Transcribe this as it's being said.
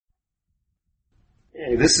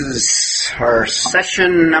Okay, this is our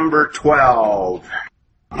session number 12,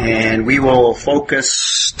 and we will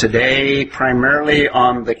focus today primarily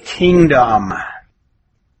on the kingdom.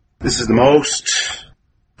 This is the most,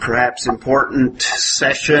 perhaps, important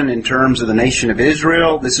session in terms of the nation of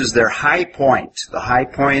Israel. This is their high point. The high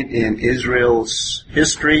point in Israel's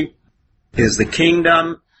history is the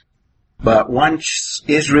kingdom. But once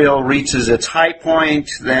Israel reaches its high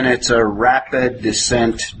point, then it's a rapid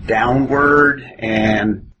descent downward.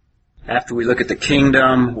 And after we look at the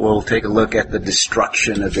kingdom, we'll take a look at the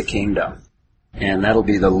destruction of the kingdom. And that'll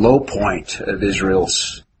be the low point of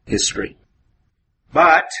Israel's history.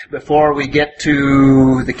 But before we get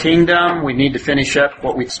to the kingdom, we need to finish up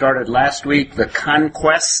what we started last week, the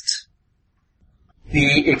conquest.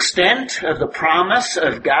 The extent of the promise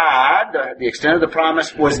of God, the extent of the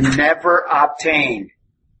promise was never obtained.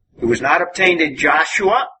 It was not obtained in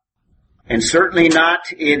Joshua, and certainly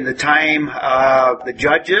not in the time of the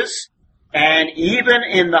judges, and even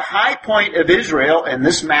in the high point of Israel, and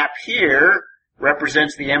this map here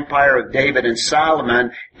represents the empire of David and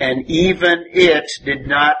Solomon, and even it did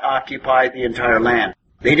not occupy the entire land.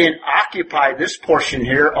 They didn't occupy this portion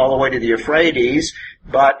here all the way to the Euphrates,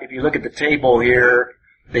 but if you look at the table here,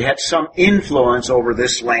 they had some influence over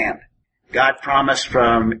this land. God promised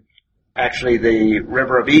from actually the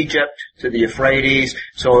river of Egypt to the Euphrates,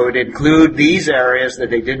 so it would include these areas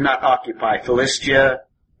that they did not occupy, Philistia,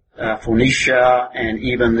 Phoenicia, and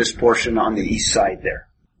even this portion on the east side there.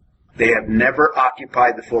 They have never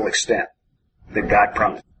occupied the full extent that God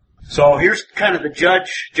promised. So here's kind of the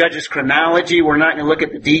judge's chronology. We're not going to look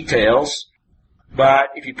at the details. But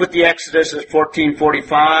if you put the Exodus at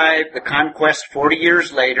 1445, the conquest 40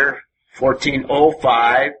 years later,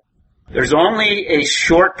 1405, there's only a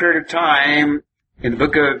short period of time in the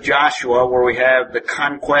book of Joshua where we have the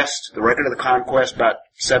conquest, the record of the conquest, about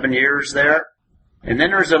 7 years there. And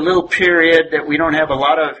then there's a little period that we don't have a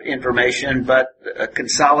lot of information, but a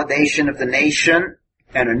consolidation of the nation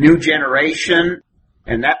and a new generation.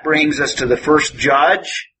 And that brings us to the first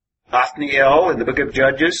judge, Othniel, in the book of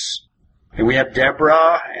Judges. And we have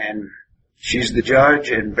Deborah, and she's the judge,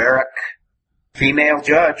 and Barak, female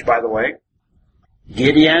judge, by the way.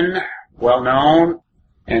 Gideon, well known.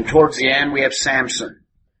 And towards the end, we have Samson.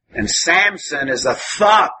 And Samson is a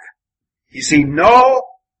thug. You see no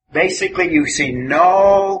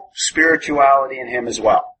spirituality in him as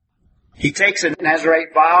well. He takes a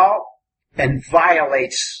Nazirite vow and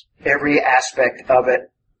violates every aspect of it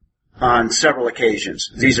on several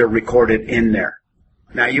occasions. These are recorded in there.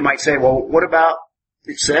 Now you might say, well, what about,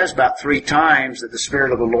 it says about 3 times that the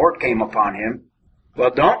Spirit of the Lord came upon him.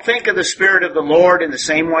 Well, don't think of the Spirit of the Lord in the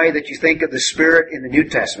same way that you think of the Spirit in the New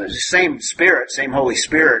Testament. It's the same Spirit, same Holy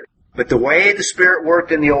Spirit. But the way the Spirit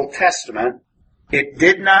worked in the Old Testament, it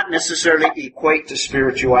did not necessarily equate to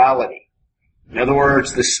spirituality. In other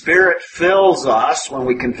words, the Spirit fills us when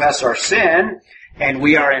we confess our sin, and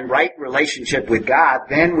we are in right relationship with God.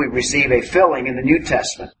 Then we receive a filling in the New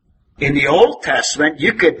Testament. In the Old Testament,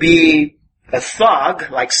 you could be a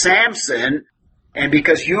thug like Samson, and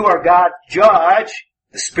because you are God's judge,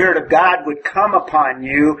 the Spirit of God would come upon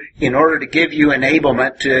you in order to give you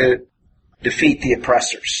enablement to defeat the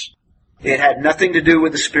oppressors. It had nothing to do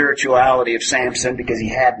with the spirituality of Samson because he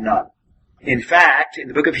had none. In fact, in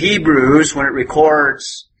the book of Hebrews, when it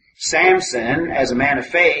records Samson as a man of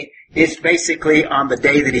faith, it's basically on the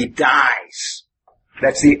day that he dies.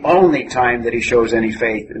 That's the only time that he shows any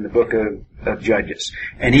faith in the book of Judges.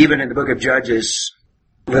 And even in the book of Judges,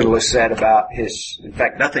 little is said about in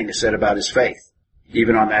fact, nothing is said about his faith,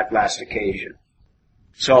 even on that last occasion.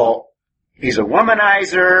 So, he's a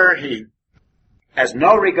womanizer, he has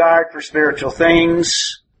no regard for spiritual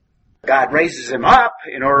things. God raises him up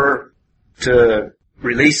in order to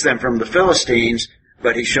release them from the Philistines,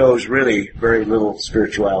 but he shows really very little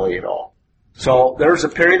spirituality at all. So there's a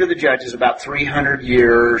period of the Judges, about 300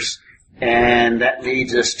 years, and that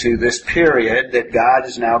leads us to this period that God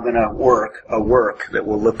is now going to work, a work that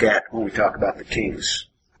we'll look at when we talk about the kings.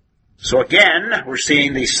 So again, we're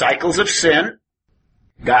seeing these cycles of sin.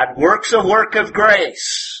 God works a work of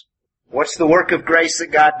grace. What's the work of grace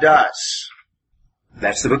that God does?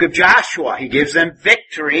 That's the book of Joshua. He gives them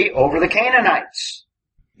victory over the Canaanites.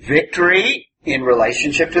 Victory in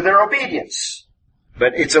relationship to their obedience.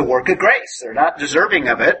 But it's a work of grace. They're not deserving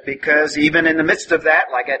of it because even in the midst of that,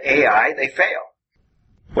 like at Ai, they fail.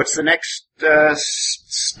 What's the next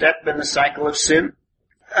step in the cycle of sin?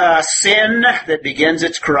 Sin that begins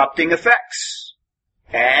its corrupting effects.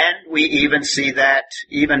 And we even see that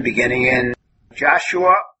even beginning in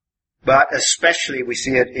Joshua, but especially we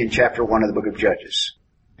see it in chapter 1 of the book of Judges.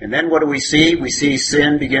 And then what do we see? We see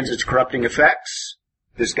sin begins its corrupting effects.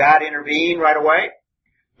 Does God intervene right away?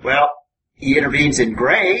 Well, He intervenes in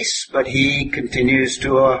grace, but He continues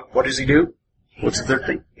to, what does He do? What's the third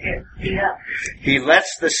thing? Yeah. He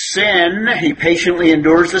lets the sin, He patiently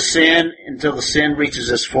endures the sin until the sin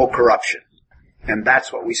reaches its full corruption. And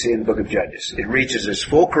that's what we see in the book of Judges. It reaches its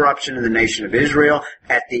full corruption in the nation of Israel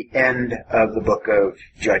at the end of the book of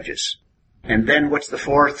Judges. And then what's the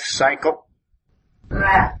fourth cycle?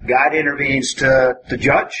 God intervenes to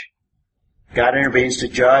judge. God intervenes to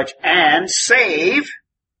judge and save.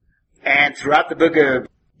 And throughout the book of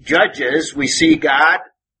Judges, we see God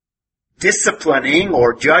disciplining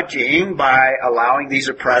or judging by allowing these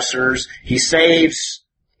oppressors. He saves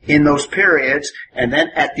in those periods, and then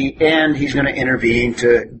at the end, He's going to intervene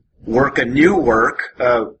to work a new work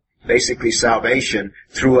of basically salvation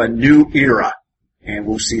through a new era. And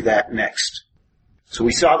we'll see that next. So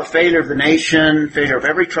we saw the failure of the nation, failure of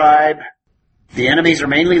every tribe. The enemies are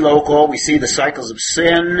mainly local. We see the cycles of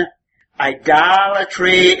sin.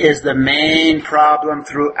 Idolatry is the main problem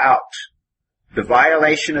throughout. The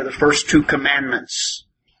violation of the first two commandments.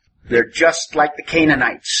 They're just like the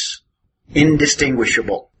Canaanites.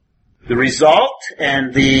 Indistinguishable. The result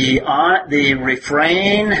and the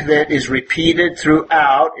refrain that is repeated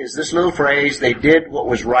throughout is this little phrase, they did what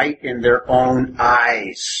was right in their own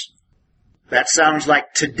eyes. That sounds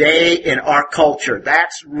like today in our culture.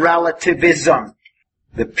 That's relativism.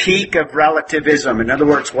 The peak of relativism. In other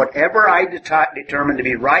words, whatever I determine to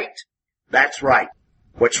be right, that's right.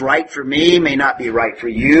 What's right for me may not be right for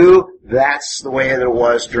you. That's the way that it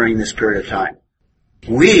was during this period of time.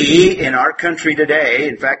 We, in our country today,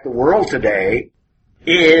 in fact the world today,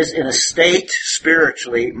 is in a state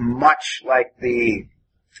spiritually much like the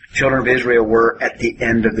children of Israel were at the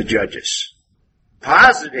end of the Judges.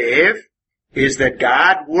 Positive is that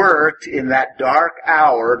God worked in that dark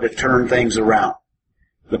hour to turn things around.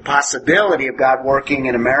 The possibility of God working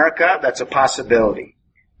in America, that's a possibility.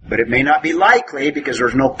 But it may not be likely because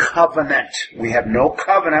there's no covenant. We have no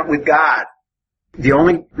covenant with God. The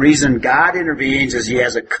only reason God intervenes is He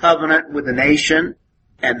has a covenant with the nation,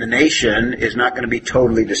 and the nation is not going to be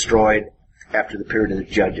totally destroyed after the period of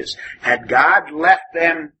the Judges. Had God left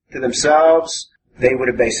them to themselves, they would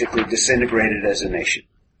have basically disintegrated as a nation.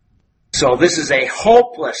 So this is a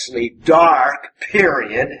hopelessly dark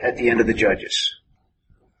period at the end of the Judges.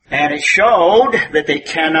 And it showed that they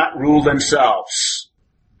cannot rule themselves.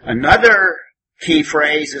 Another key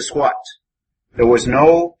phrase is what? There was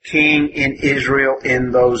no king in Israel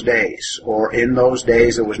in those days. Or in those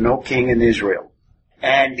days there was no king in Israel.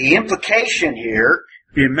 And the implication here,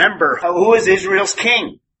 remember, who is Israel's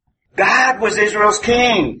king? God was Israel's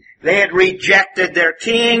king. They had rejected their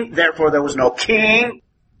king, therefore there was no king.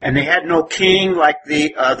 And they had no king like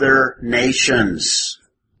the other nations.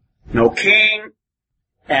 No king.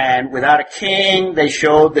 And without a king, they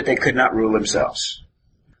showed that they could not rule themselves.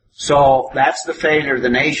 So that's the failure of the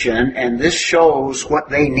nation, and this shows what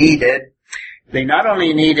they needed. They not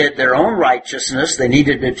only needed their own righteousness, they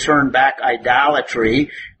needed to turn back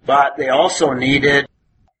idolatry, but they also needed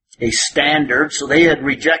a standard. So they had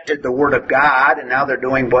rejected the Word of God, and now they're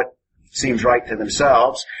doing what seems right to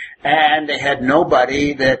themselves, and they had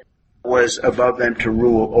nobody that was above them to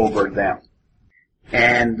rule over them.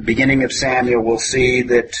 And the beginning of Samuel, we'll see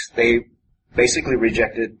that they basically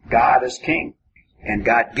rejected God as king. And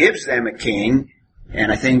God gives them a king,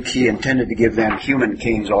 and I think He intended to give them human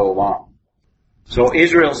kings all along. So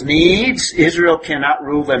Israel's needs, Israel cannot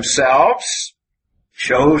rule themselves.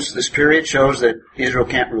 This period shows that Israel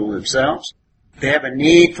can't rule themselves. They have a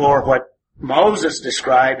need for what Moses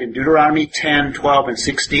described in Deuteronomy 10, 12, and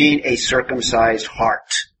 16, a circumcised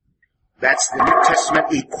heart. That's the New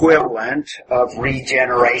Testament equivalent of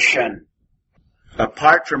regeneration.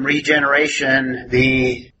 Apart from regeneration,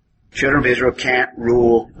 the children of Israel can't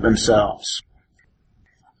rule themselves.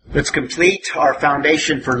 Let's complete our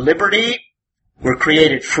foundation for liberty. We're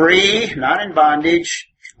created free, not in bondage.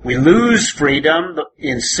 We lose freedom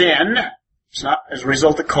in sin. It's not as a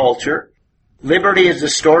result of culture. Liberty is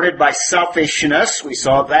distorted by selfishness. We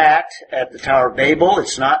saw that at the Tower of Babel.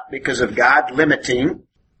 It's not because of God limiting.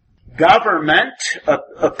 Government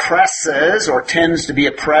oppresses or tends to be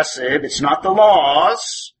oppressive. It's not the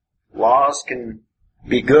laws. Laws can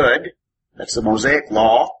be good. That's the Mosaic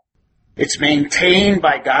law. It's maintained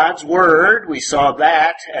by God's Word. We saw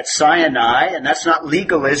that at Sinai, and that's not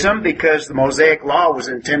legalism because the Mosaic law was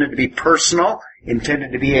intended to be personal,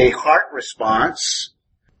 intended to be a heart response.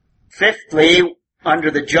 Fifthly, under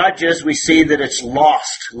the Judges, we see that it's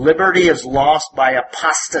lost. Liberty is lost by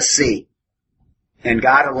apostasy. And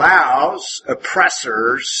God allows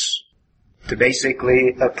oppressors to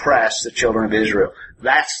basically oppress the children of Israel.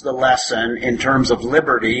 That's the lesson in terms of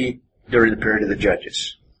liberty during the period of the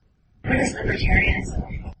Judges. What is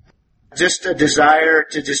libertarianism? Just a desire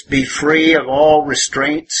to just be free of all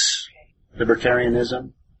restraints,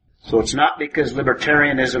 libertarianism. So it's not because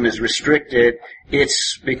libertarianism is restricted,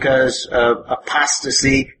 it's because of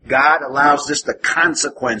apostasy. God allows just the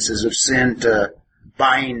consequences of sin to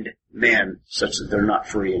bind men such that they're not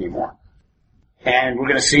free anymore. And we're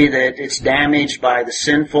going to see that it's damaged by the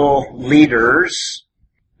sinful leaders,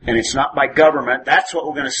 and it's not by government. That's what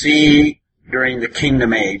we're going to see during the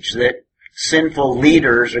kingdom age, that sinful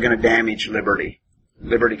leaders are going to damage liberty.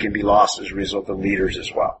 Liberty can be lost as a result of leaders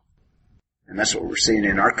as well. And that's what we're seeing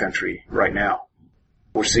in our country right now.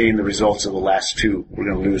 We're seeing the results of the last two.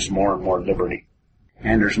 We're going to lose more and more liberty.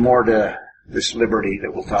 And there's more to this liberty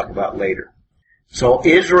that we'll talk about later. So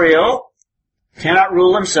Israel cannot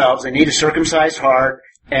rule themselves. They need a circumcised heart.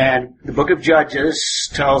 And the book of Judges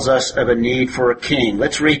tells us of a need for a king.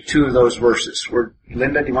 Let's read two of those verses.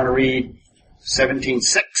 Linda, do you want to read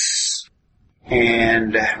 17:6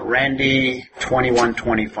 and Randy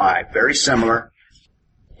 21:25? Very similar.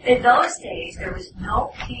 In those days, there was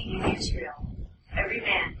no king in Israel. Every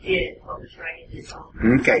man did what was right in his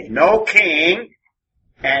own. Okay, no king,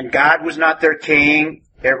 and God was not their king.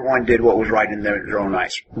 Everyone did what was right in their own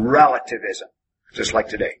eyes. Relativism, just like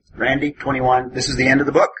today. Randy, 21, this is the end of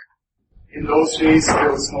the book. In those days,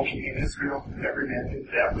 there was no king in Israel, and every man did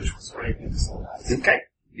that which was right in his own eyes. Okay,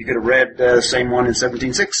 you could have read the same one in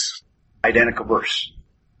 17:6. Identical verse.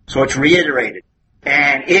 So it's reiterated.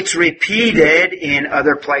 And it's repeated in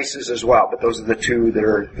other places as well, but those are the two that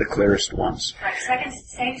are the clearest ones. Like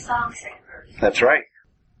same song, same verse. That's right.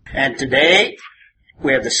 And today,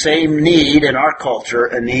 we have the same need in our culture,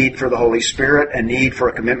 a need for the Holy Spirit, a need for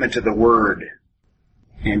a commitment to the Word.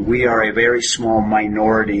 And we are a very small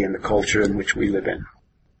minority in the culture in which we live in.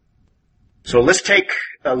 So let's take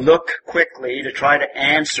a look quickly to try to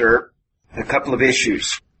answer a couple of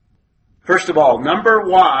issues. First of all, number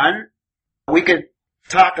one, we could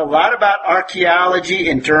talk a lot about archaeology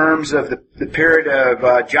in terms of the period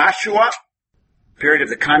of Joshua, period of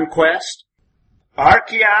the conquest.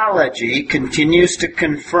 Archaeology continues to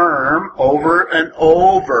confirm over and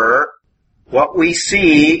over what we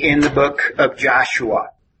see in the book of Joshua.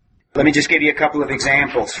 Let me just give you a couple of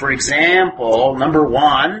examples. For example, number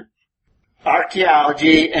one,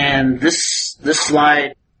 archaeology, and this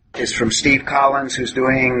slide is from Steve Collins, who's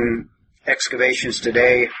doing excavations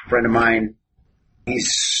today. A friend of mine,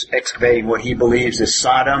 he's excavating what he believes is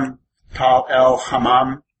Sodom, Tal El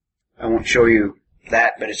Hammam. I won't show you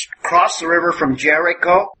that, but it's across the river from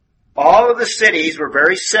Jericho. All of the cities were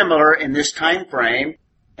very similar in this time frame,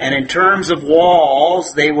 and in terms of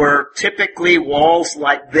walls, they were typically walls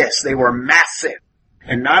like this. They were massive.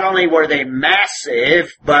 And not only were they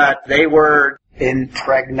massive, but they were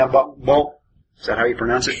impregnable. Is that how you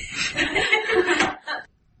pronounce it?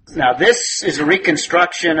 Now, this is a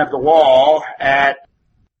reconstruction of the wall at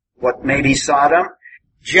what may be Sodom.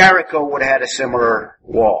 Jericho would have had a similar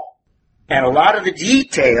wall. And a lot of the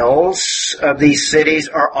details of these cities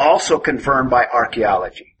are also confirmed by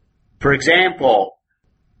archaeology. For example,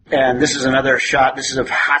 and this is another shot, this is of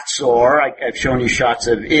Hatzor. I've shown you shots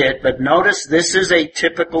of it, but notice this is a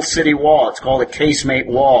typical city wall. It's called a casemate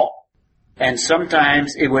wall. And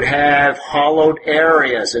sometimes it would have hollowed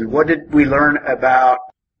areas. And what did we learn about,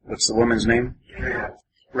 what's the woman's name?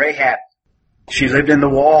 Rahab. She lived in the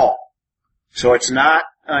wall. So it's not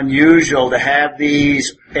unusual to have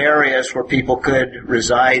these areas where people could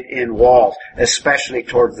reside in walls, especially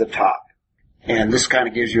towards the top. And this kind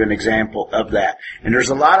of gives you an example of that. And there's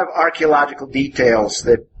a lot of archaeological details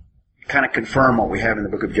that kind of confirm what we have in the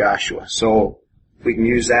book of Joshua. So we can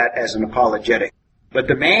use that as an apologetic. But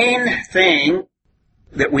the main thing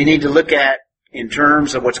that we need to look at in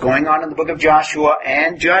terms of what's going on in the book of Joshua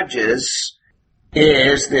and Judges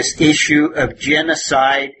is this issue of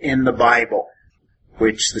genocide in the Bible,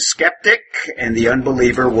 which the skeptic and the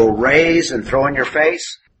unbeliever will raise and throw in your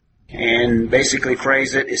face and basically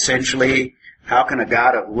phrase it essentially, how can a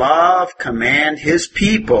God of love command His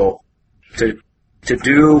people to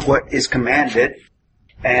do what is commanded?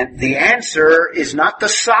 And the answer is not to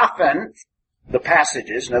soften the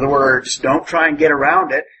passages. In other words, don't try and get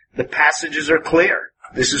around it. The passages are clear.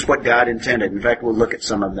 This is what God intended. In fact, we'll look at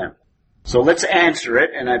some of them. So let's answer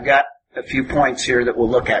it, and I've got a few points here that we'll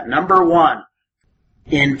look at. Number one,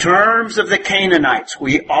 in terms of the Canaanites,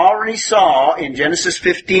 we already saw in Genesis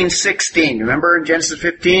 15:16. Remember in Genesis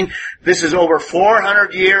 15? This is over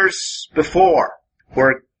 400 years before,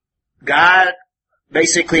 where God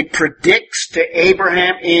basically predicts to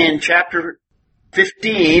Abraham in chapter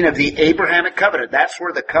 15 of the Abrahamic covenant. That's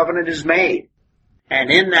where the covenant is made. And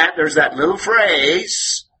in that, there's that little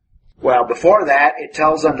phrase. Well, before that, it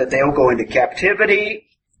tells them that they'll go into captivity,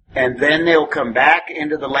 and then they'll come back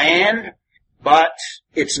into the land. But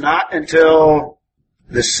it's not until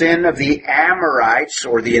the sin of the Amorites,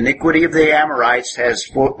 or the iniquity of the Amorites, has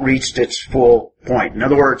reached its full point. In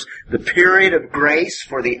other words, the period of grace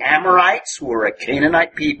for the Amorites, who are a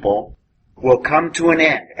Canaanite people, will come to an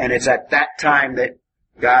end. And it's at that time that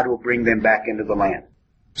God will bring them back into the land.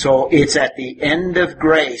 So it's at the end of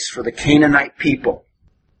grace for the Canaanite people.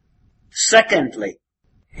 Secondly,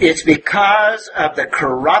 it's because of the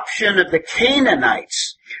corruption of the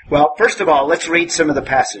Canaanites. Well, first of all, let's read some of the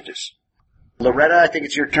passages. Loretta, I think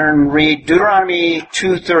it's your turn. Read Deuteronomy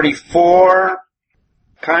 2:34.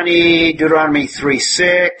 Connie, Deuteronomy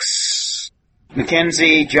 3:6.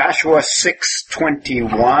 Mackenzie, Joshua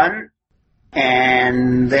 6:21.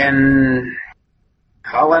 And then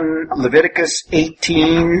Colin, Leviticus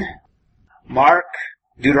 18. Mark,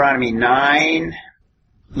 Deuteronomy 9.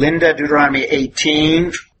 Linda, Deuteronomy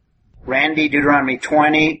 18. Randy, Deuteronomy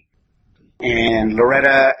 20. And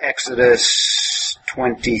Loretta, Exodus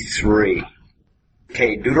 23.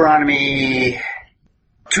 Okay, Deuteronomy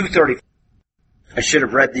 2:30. I should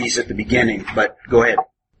have read these at the beginning, but go ahead.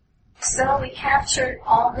 So we captured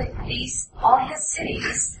all his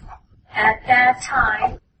cities at that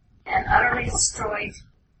time and utterly destroyed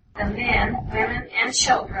the men, women, and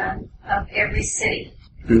children of every city.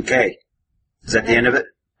 Okay. Is that the end of it?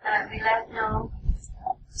 We left no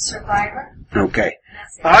survivor. Okay.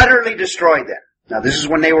 Utterly destroyed them. Now this is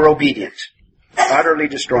when they were obedient. Utterly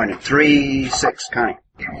destroying them. 3:6, Connie.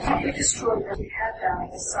 We destroyed what we had down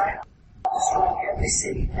the side. Destroyed every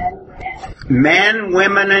city, men, Men,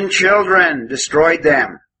 women, and children. Destroyed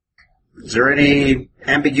them. Is there any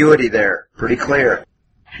ambiguity there? Pretty clear.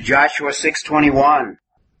 Joshua 6:21.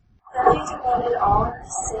 Then we devoted all of the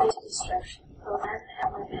city to destruction, the men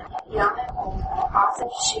and women, young and old, oxen,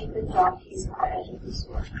 sheep, and donkeys with the edge of the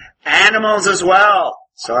sword. Animals as well.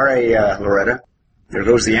 Sorry, Loretta. There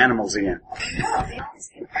goes the animals again.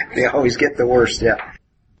 They always get the worst, yeah.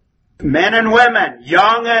 Men and women,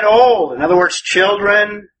 young and old. In other words,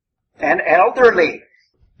 children and elderly.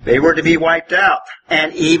 They were to be wiped out.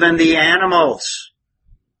 And even the animals.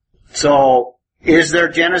 So, is there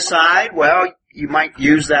genocide? Well, you might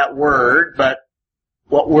use that word, but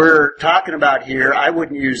what we're talking about here, I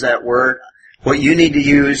wouldn't use that word. What you need to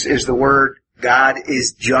use is the word God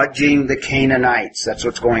is judging the Canaanites. That's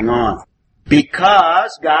what's going on.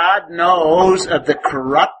 Because God knows of the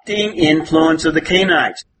corrupting influence of the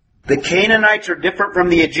Canaanites. The Canaanites are different from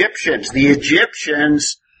the Egyptians. The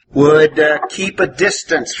Egyptians would keep a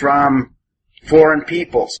distance from foreign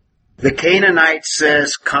peoples. The Canaanites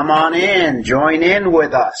says, come on in, join in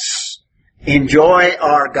with us. Enjoy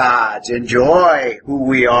our gods, enjoy who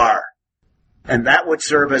we are. And that would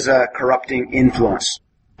serve as a corrupting influence.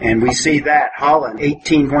 And we see that, Holland,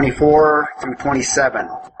 18:24 through 27.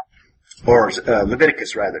 Or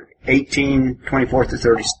Leviticus, rather, 18:24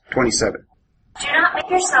 through 27. Do not make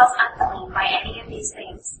yourselves unclean by any of these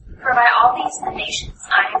things, for by all these the nations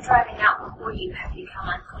I am driving out before you have become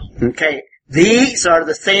unclean. Okay, these are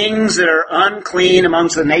the things that are unclean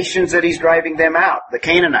amongst the nations that he's driving them out, the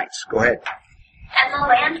Canaanites. Go ahead. And the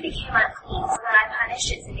land became unclean, so that I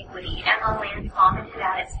punished its iniquity, and the land vomited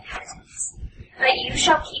out its inhabitants. But you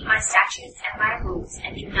shall keep my statutes and my rules,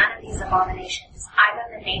 and do none of these abominations,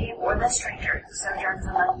 either the native or the stranger who sojourns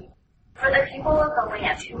among you. For the people of the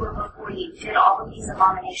land who were before you did all of these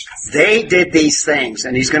abominations. They did these things,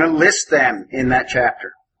 and he's going to list them in that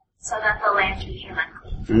chapter. So that the land became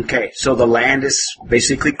unclean. Okay, so the land is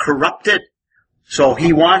basically corrupted. So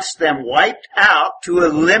he wants them wiped out to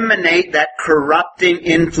eliminate that corrupting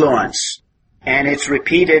influence. And it's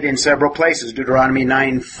repeated in several places. Deuteronomy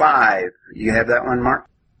 9:5. You have that one, Mark?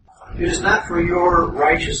 It is not for your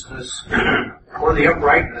righteousness or the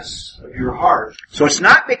uprightness of your heart. So it's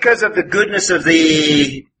not because of the goodness of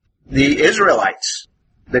the Israelites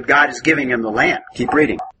that God is giving them the land. Keep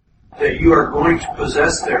reading. That you are going to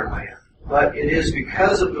possess their land. But it is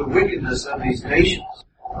because of the wickedness of these nations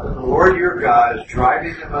that the Lord your God is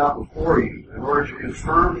driving them out before you in order to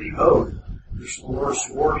confirm the oath which the Lord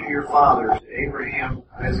swore to your fathers, Abraham,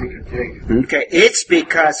 Isaac, and Jacob. Okay, it's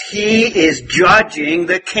because he is judging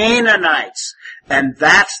the Canaanites. And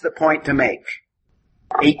that's the point to make.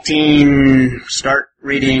 18, start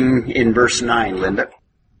reading in verse 9, Linda.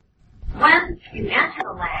 When you enter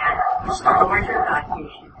the land which the Lord your God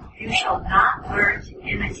gives you, you shall not learn to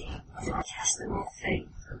imitate the detestable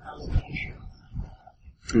things of those nations.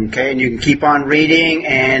 Okay, and you can keep on reading,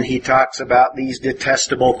 and he talks about these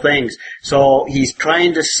detestable things. So he's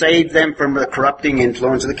trying to save them from the corrupting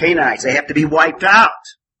influence of the Canaanites. They have to be wiped out.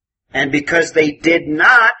 And because they did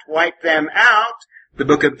not wipe them out, the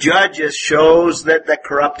book of Judges shows that the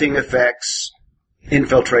corrupting effects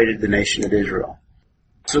infiltrated the nation of Israel.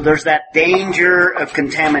 So there's that danger of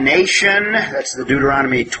contamination. That's the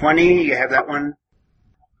Deuteronomy 20. You have that one?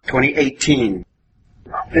 20:18.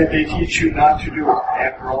 That they teach you not to do it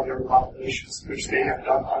after all their abominations which they have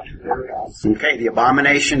done unto their gods. Okay, the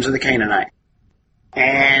abominations of the Canaanite.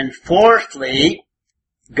 And fourthly,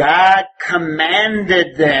 God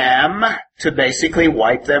commanded them to basically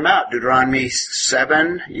wipe them out. Deuteronomy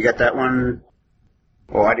 7, you got that one?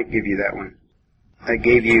 Oh, I didn't give you that one. I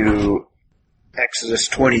gave you Exodus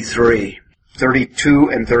 23, 32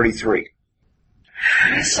 and 33.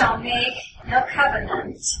 You shall make no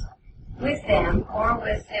covenant with them or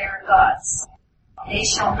with their gods. They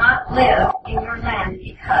shall not live in your land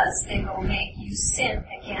because they will make you sin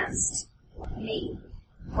against me.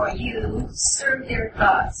 For you serve their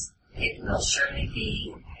gods. It will surely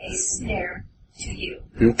be a snare to you.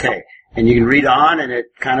 Okay. And you can read on and it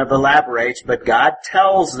kind of elaborates, but God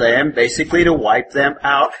tells them basically to wipe them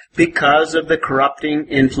out because of the corrupting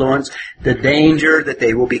influence, the danger that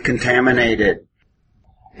they will be contaminated.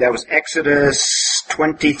 That was Exodus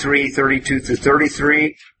 23, 32 through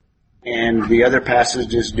 33. And the other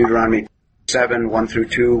passage is Deuteronomy 7, 1 through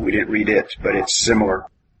 2. We didn't read it, but it's similar.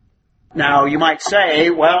 Now, you might say,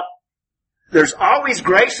 well, there's always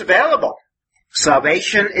grace available.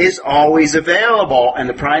 Salvation is always available. And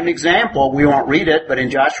the prime example, we won't read it, but in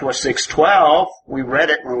Joshua 6:12, we read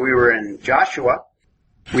it when we were in Joshua.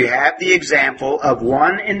 We have the example of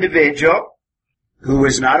one individual who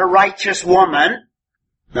is not a righteous woman,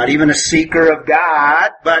 not even a seeker of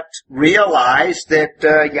God, but realized that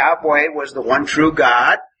Yahweh was the one true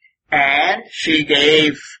God, and she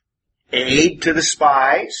gave aid to the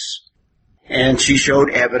spies, and she showed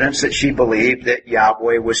evidence that she believed that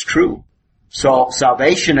Yahweh was true. So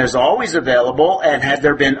salvation is always available, and had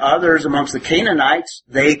there been others amongst the Canaanites,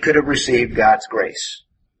 they could have received God's grace.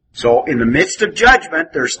 So in the midst of judgment,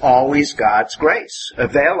 there's always God's grace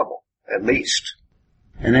available, at least.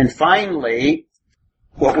 And then finally,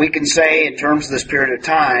 what we can say in terms of this period of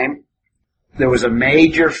time, there was a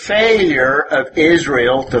major failure of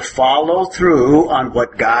Israel to follow through on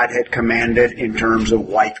what God had commanded in terms of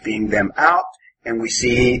wiping them out. And we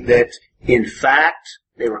see that, in fact,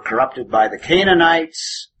 they were corrupted by the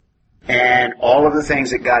Canaanites, and all of the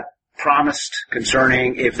things that God promised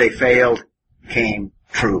concerning if they failed came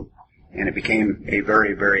true. And it became a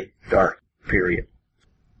very, very dark period.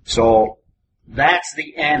 So that's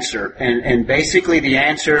the answer. And basically the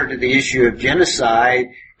answer to the issue of genocide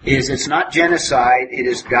is it's not genocide, it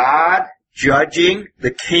is God judging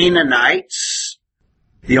the Canaanites.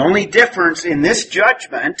 The only difference in this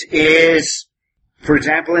judgment is, for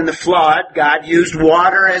example, in the flood, God used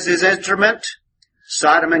water as his instrument.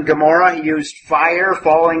 Sodom and Gomorrah, he used fire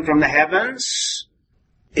falling from the heavens.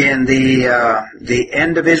 In the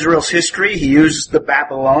end of Israel's history, he used the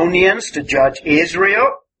Babylonians to judge Israel.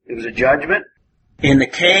 It was a judgment. In the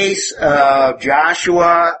case of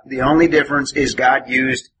Joshua, the only difference is God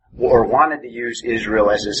used or wanted to use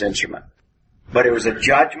Israel as his instrument. But it was a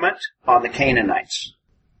judgment on the Canaanites.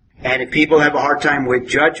 And if people have a hard time with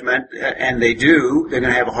judgment, and they do, they're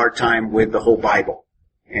going to have a hard time with the whole Bible.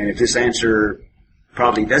 And if this answer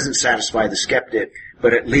probably doesn't satisfy the skeptic,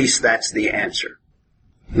 but at least that's the answer.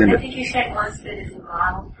 Linda? I think you said once that it's a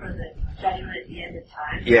model for the judgment at the end of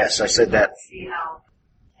time. Yes, I said that. See how,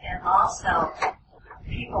 and also,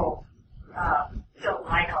 people don't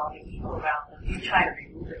like all the evil around them. You try to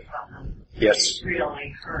remove it from them. Yes. It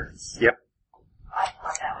really hurts. Yep. I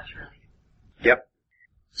thought that was really good. Yep.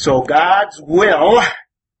 So God's will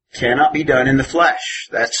cannot be done in the flesh.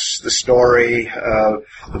 That's the story of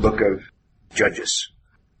the book of Judges.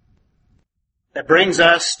 That brings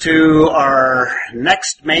us to our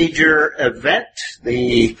next major event,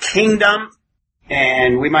 the kingdom.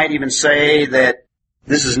 And we might even say that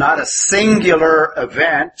this is not a singular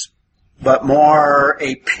event, but more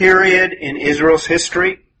a period in Israel's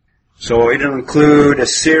history. So it'll include a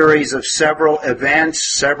series of several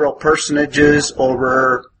events, several personages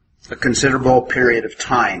over a considerable period of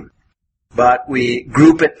time. But we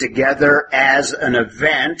group it together as an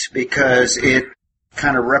event because it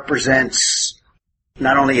kind of represents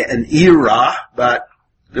not only an era, but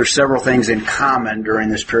there's several things in common during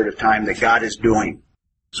this period of time that God is doing.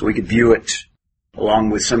 So we could view it along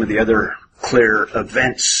with some of the other clear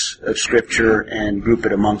events of Scripture and group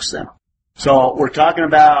it amongst them. So we're talking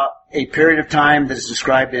about a period of time that is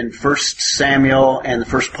described in 1 Samuel and the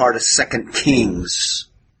first part of 2 Kings,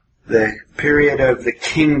 the period of the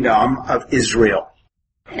kingdom of Israel.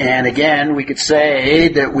 And again, we could say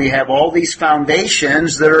that we have all these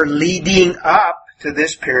foundations that are leading up to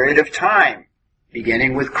this period of time,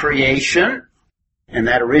 beginning with creation. And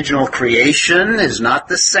that original creation is not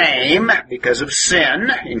the same because of sin,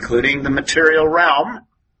 including the material realm,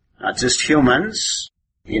 not just humans.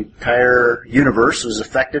 The entire universe was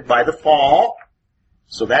affected by the fall,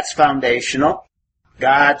 so that's foundational.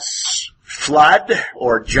 God's flood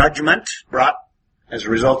or judgment brought as a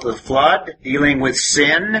result of the flood, dealing with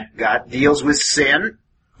sin. God deals with sin,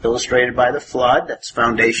 illustrated by the flood. That's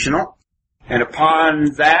foundational. And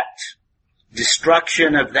upon that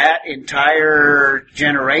destruction of that entire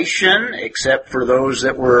generation, except for those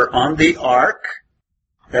that were on the ark,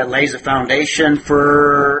 that lays a foundation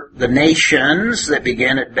for the nations that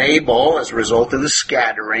began at Babel as a result of the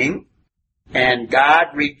scattering. And God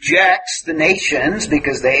rejects the nations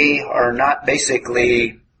because they are not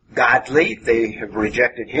basically godly. They have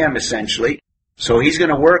rejected Him, essentially. So He's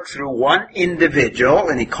going to work through one individual,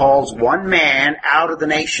 and He calls one man out of the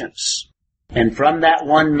nations. And from that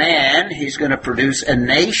one man, He's going to produce a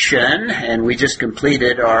nation, and we just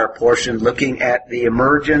completed our portion looking at the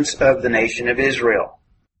emergence of the nation of Israel.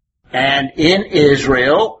 And in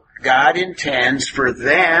Israel, God intends for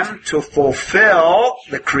them to fulfill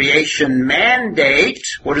the creation mandate.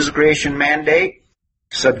 What is the creation mandate?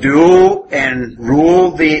 Subdue and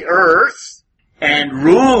rule the earth, and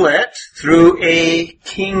rule it through a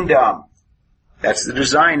kingdom. That's the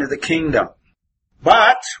design of the kingdom.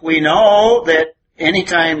 But we know that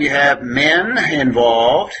anytime you have men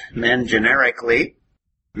involved, men generically,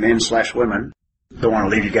 men/women, don't want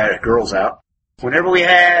to leave you guys girls out. Whenever we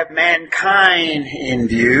have mankind in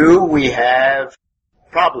view, we have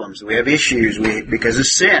problems, we have issues because of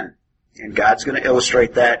sin. And God's going to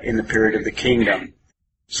illustrate that in the period of the kingdom.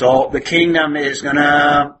 So the kingdom is going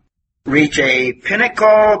to reach a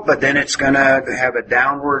pinnacle, but then it's going to have a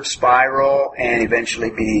downward spiral and eventually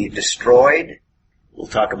be destroyed. We'll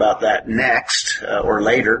talk about that next or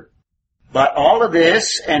later. But all of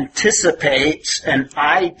this anticipates an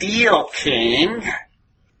ideal king.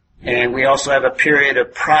 And we also have a period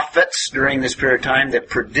of prophets during this period of time that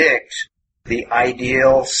predict the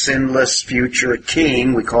ideal, sinless future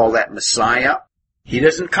king. We call that Messiah. He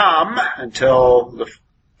doesn't come until the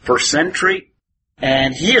first century,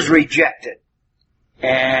 and He is rejected.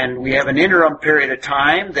 And we have an interim period of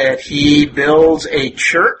time that He builds a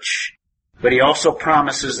church, but He also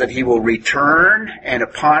promises that He will return, and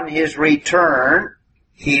upon His return,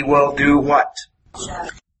 He will do what?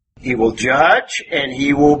 He will judge, and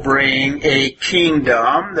He will bring a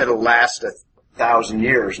kingdom that will last 1,000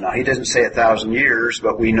 years. Now, He doesn't say 1,000 years,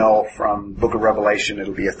 but we know from the book of Revelation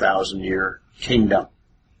it'll be a 1,000-year kingdom.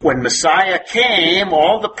 When Messiah came,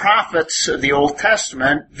 all the prophets of the Old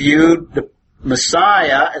Testament viewed the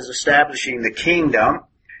Messiah as establishing the kingdom,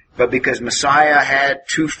 but because Messiah had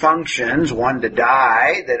two functions, one to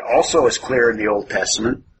die, that also is clear in the Old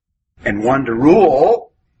Testament, and one to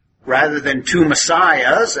rule, rather than two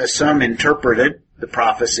Messiahs, as some interpreted the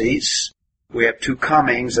prophecies, we have two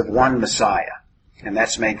comings of one Messiah. And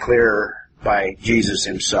that's made clear by Jesus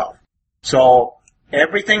Himself. So,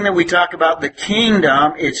 everything that we talk about the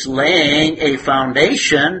kingdom, it's laying a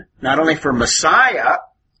foundation, not only for Messiah,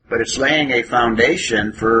 but it's laying a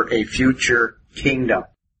foundation for a future kingdom.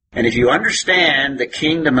 And if you understand the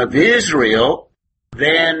kingdom of Israel,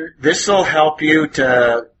 then this will help you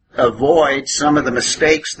to avoid some of the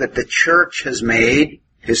mistakes that the church has made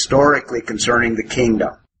historically concerning the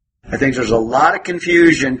kingdom. I think there's a lot of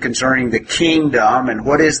confusion concerning the kingdom and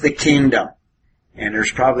what is the kingdom. And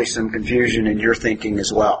there's probably some confusion in your thinking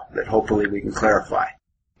as well that hopefully we can clarify.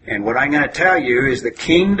 And what I'm going to tell you is the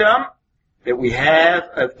kingdom that we have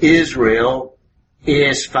of Israel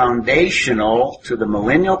is foundational to the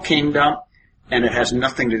millennial kingdom, and it has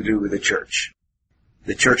nothing to do with the church.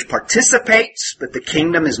 The church participates, but the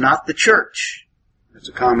kingdom is not the church. That's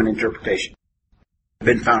a common interpretation. It's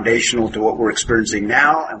been foundational to what we're experiencing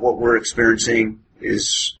now, and what we're experiencing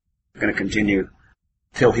is going to continue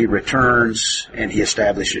till He returns and He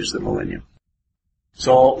establishes the millennium.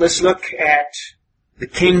 So let's look at the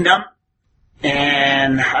kingdom,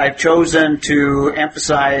 and I've chosen to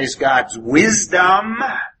emphasize God's wisdom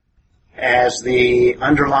as the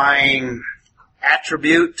underlying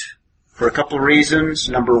attribute for a couple of reasons.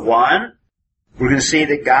 Number one, we're going to see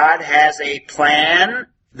that God has a plan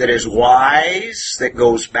that is wise, that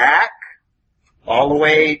goes back all the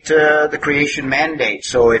way to the creation mandate.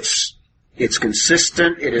 So it's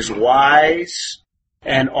consistent, it is wise,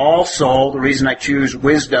 And also, the reason I choose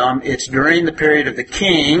wisdom, it's during the period of the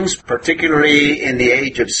kings, particularly in the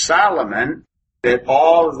age of Solomon, that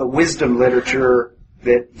all of the wisdom literature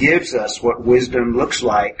that gives us what wisdom looks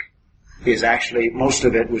like is actually, most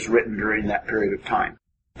of it was written during that period of time.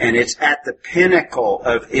 And it's at the pinnacle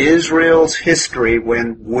of Israel's history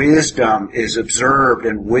when wisdom is observed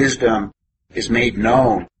and wisdom is made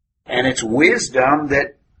known. And it's wisdom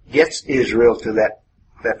that gets Israel to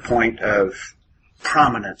that point of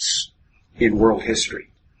prominence in world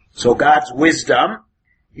history. So God's wisdom,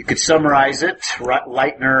 you could summarize it.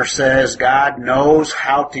 Leitner says God knows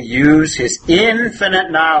how to use His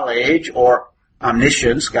infinite knowledge or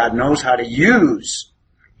omniscience. God knows how to use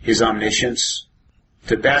His omniscience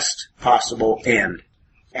to best possible end.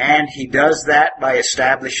 And He does that by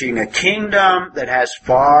establishing a kingdom that has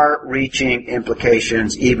far-reaching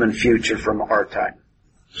implications, even future from our time.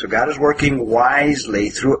 So God is working wisely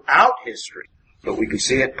throughout history, but we can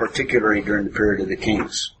see it particularly during the period of the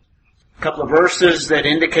kings. A couple of verses that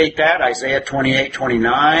indicate that, Isaiah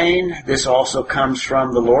 28:29. This also comes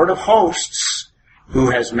from the Lord of hosts, who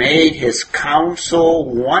has made His counsel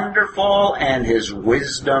wonderful and His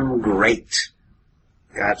wisdom great.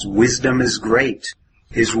 God's wisdom is great.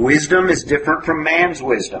 His wisdom is different from man's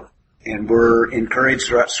wisdom. And we're encouraged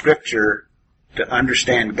throughout Scripture to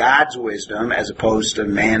understand God's wisdom as opposed to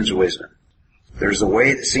man's wisdom. There's a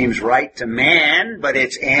way that seems right to man, but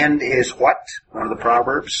its end is what? One of the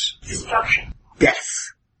Proverbs? Destruction.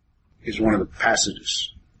 Death is one of the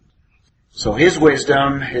passages. So His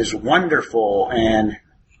wisdom is wonderful and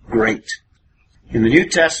great. In the New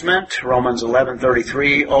Testament, Romans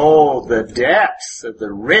 11:33, oh, the depths of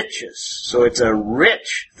the riches. So it's a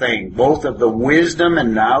rich thing, both of the wisdom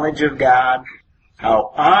and knowledge of God.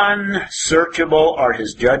 How unsearchable are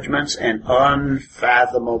His judgments and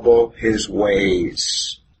unfathomable His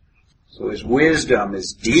ways. So His wisdom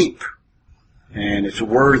is deep and it's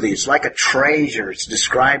worthy. It's like a treasure. It's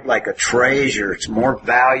described like a treasure. It's more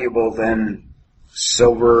valuable than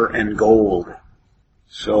silver and gold.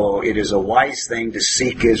 So it is a wise thing to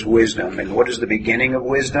seek His wisdom. And what is the beginning of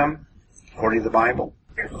wisdom, according to the Bible?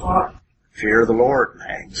 Fear of the Lord. Fear of the Lord.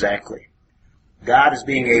 Exactly. God as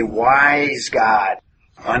being a wise God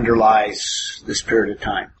underlies this period of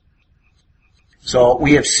time. So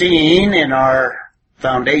we have seen in our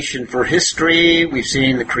foundation for history, we've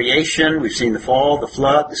seen the creation, we've seen the fall, the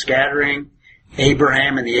flood, the scattering,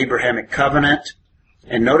 Abraham and the Abrahamic covenant.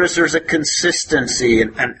 And notice there's a consistency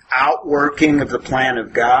and an outworking of the plan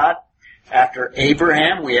of God. After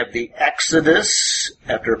Abraham, we have the Exodus,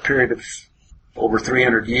 after a period of over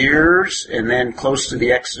 300 years, and then close to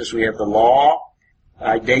the Exodus we have the law.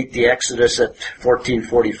 I date the Exodus at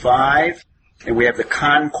 1445, and we have the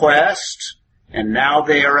conquest, and now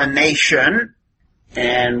they are a nation,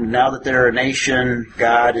 and now that they're a nation,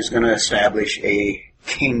 God is going to establish a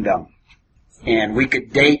kingdom. And we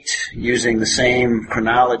could date, using the same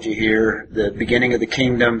chronology here, the beginning of the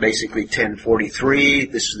kingdom, basically 1043.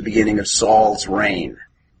 This is the beginning of Saul's reign.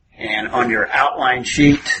 And on your outline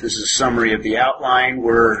sheet, this is a summary of the outline,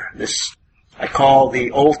 where this, I call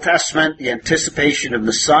the Old Testament the anticipation of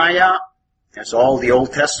Messiah. That's all the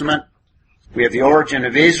Old Testament. We have the origin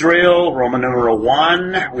of Israel, Roman numeral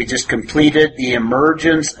 1. We just completed the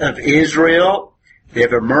emergence of Israel. They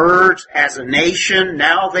have emerged as a nation.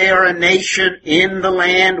 Now they are a nation in the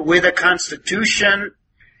land with a constitution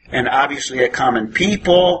and obviously a common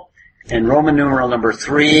people. And Roman numeral number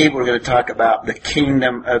 3, we're going to talk about the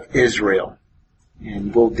kingdom of Israel.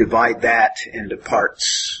 And we'll divide that into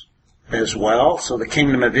parts as well. So the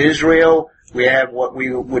kingdom of Israel, we have what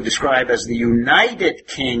we would describe as the United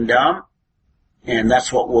Kingdom. And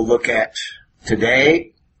that's what we'll look at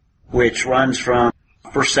today, which runs from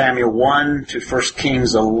 1 Samuel 1 to 1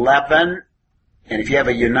 Kings 11. And if you have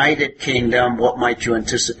a united kingdom, what might you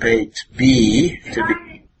anticipate be? To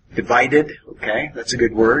be divided. Okay, that's a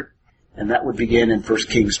good word. And that would begin in 1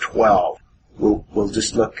 Kings 12. We'll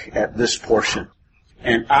just look at this portion.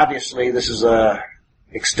 And obviously this is a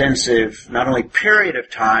extensive, not only period of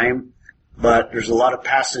time, but there's a lot of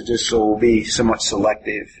passages, so we'll be somewhat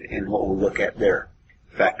selective in what we'll look at there.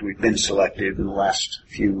 In fact, we've been selective in the last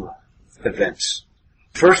few events.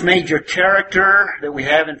 First major character that we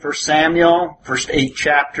have in 1 Samuel, first 8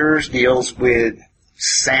 chapters, deals with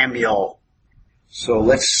Samuel. So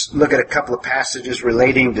let's look at a couple of passages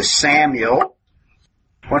relating to Samuel.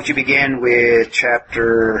 Why don't you begin with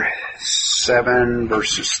chapter 7,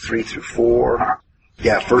 verses 3 through 4.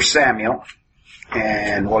 Yeah, 1 Samuel.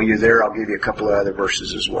 And while you're there, I'll give you a couple of other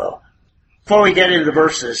verses as well. Before we get into the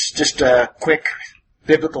verses, just a quick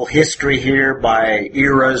biblical history here by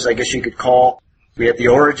eras, I guess you could call. We have the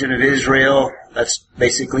origin of Israel. That's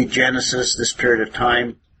basically Genesis, this period of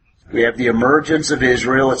time. We have the emergence of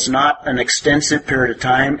Israel. It's not an extensive period of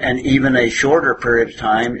time, and even a shorter period of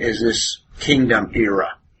time is this kingdom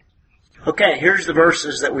era. Okay, here's the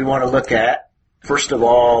verses that we want to look at. First of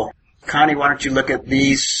all, Connie, why don't you look at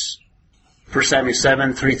these? 1 Samuel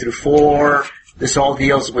 7, 3 through 4. This all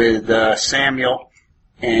deals with Samuel.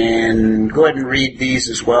 And go ahead and read these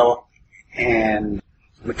as well. And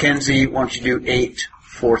Mackenzie, why don't you do 8,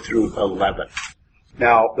 4 through 11.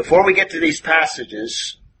 Now, before we get to these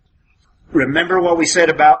passages, remember what we said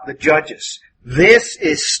about the judges. This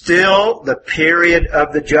is still the period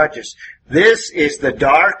of the judges. This is the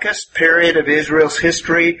darkest period of Israel's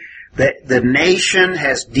history. The nation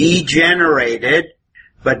has degenerated,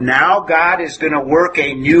 but now God is going to work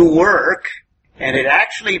a new work, and it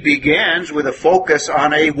actually begins with a focus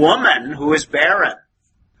on a woman who is barren.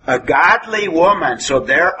 A godly woman. So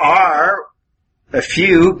there are a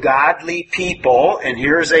few godly people, and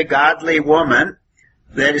here's a godly woman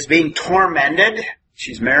that is being tormented.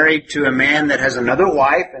 She's married to a man that has another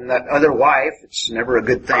wife, and that other wife, it's never a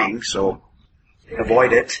good thing, so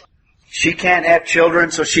avoid it. She can't have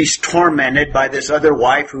children, so she's tormented by this other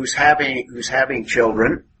wife who's having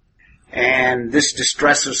children. And this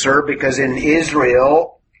distresses her because in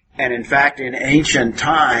Israel, and in fact in ancient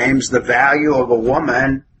times, the value of a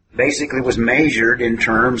woman basically was measured in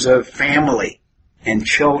terms of family and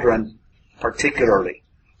children particularly.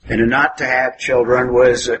 And not to have children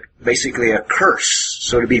was basically a curse.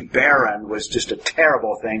 So to be barren was just a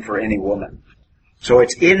terrible thing for any woman. So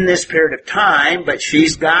it's in this period of time, but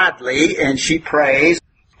she's godly, and she prays,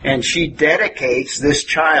 and she dedicates this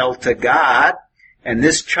child to God, and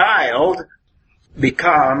this child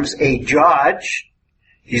becomes a judge.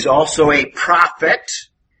 He's also a prophet,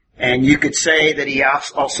 and you could say that he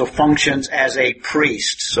also functions as a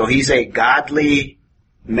priest. So he's a godly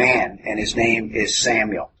man, and his name is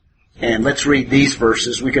Samuel. And let's read these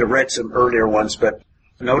verses. We could have read some earlier ones, but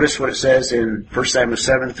notice what it says in 1 Samuel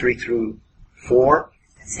 7, 3 through 4.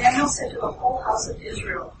 Samuel said to the whole house of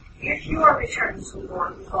Israel, if you are returning to the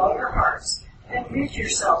Lord with all your hearts, then rid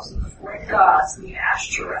yourselves of the foreign gods and the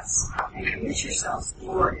Ashtoreths, and commit yourselves to the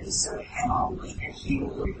Lord and serve him only, and he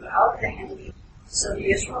will lead you out of the hand of you. So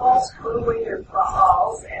the Israelites put away their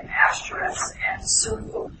Baals and Ashtoreths and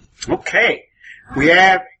served them. Okay. We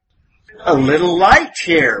have a little light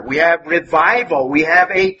here. We have revival. We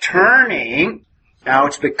have a turning. Now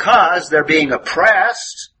it's because they're being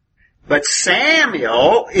oppressed. But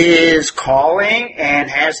Samuel is calling and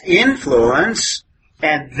has influence,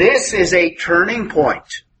 and this is a turning point.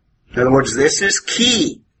 In other words, this is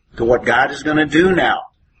key to what God is going to do now.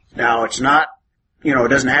 Now, it's not, it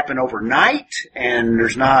doesn't happen overnight, and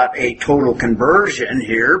there's not a total conversion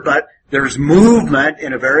here, but there's movement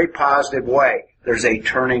in a very positive way. There's a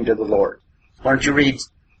turning to the Lord. Why don't you read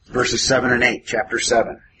verses 7 and 8, chapter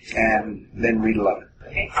 7, and then read 11.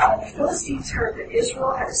 The Philistines heard that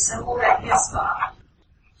Israel had assembled at Mizpah.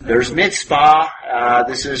 There's Mizpah.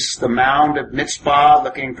 This is the mound of Mizpah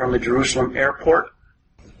looking from the Jerusalem airport.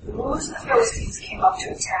 The rulers of the Philistines came up to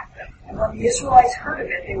attack them. And when the Israelites heard of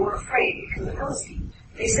it, they were afraid because of the Philistines.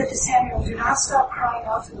 They said to Samuel, do not stop crying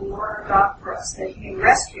out to the Lord our God for us, that he may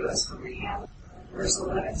rescue us from the hand. Verse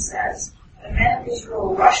 11 says, the men of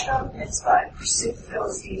Israel rushed out of Mizpah and pursued the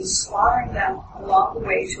Philistines, slaughtering them along the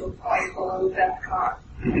way to a point below Beth-kar.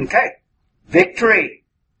 Okay. Victory,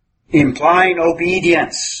 implying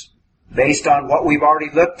obedience, based on what we've already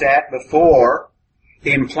looked at before,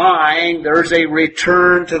 implying there's a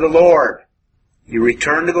return to the Lord. You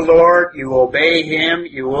return to the Lord, you obey him,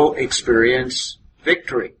 you will experience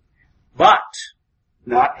victory. But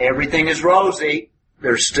not everything is rosy.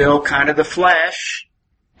 There's still kind of the flesh.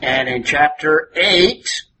 And in chapter 8,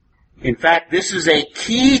 in fact, this is a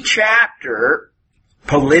key chapter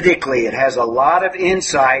politically. It has a lot of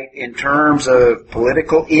insight in terms of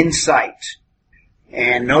political insight.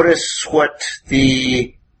 And notice what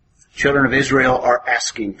the children of Israel are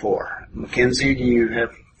asking for. Mackenzie, do you have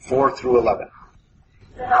 4 through 11?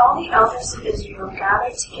 Then all the elders of Israel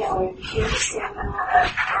gathered together and came to Samuel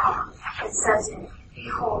at Ramah, and said to him,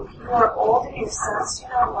 behold, you are old, and your sons do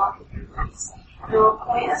not walk in your ways. They'll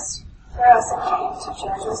appoint us for us a king to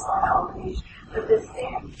judge us like all the nations. But the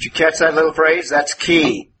thing... Did you catch that little phrase? That's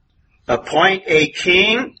key. Appoint a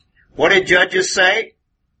king. What did judges say?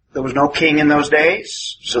 There was no king in those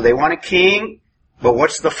days, so they want a king. But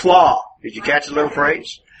what's the flaw? Did you catch the little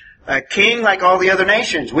phrase? A king like all the other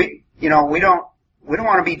nations. We don't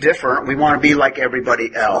want to be different. We want to be like everybody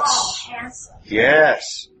else. Oh, handsome.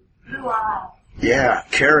 Yes. Blue-eyed. Yeah.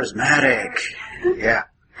 Charismatic. Yeah.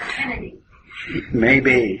 Kennedy.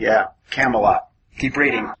 Maybe. Yeah. Camelot. Keep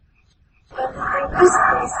reading. But the thing was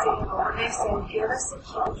pleased Samuel, and they said, Give us a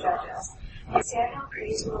king to judge us. And Samuel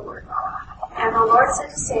prayed to the Lord. And the Lord said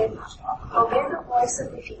to Samuel, Obey the voice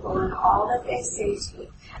of the people in all that they say to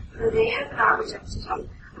you, for they have not rejected you,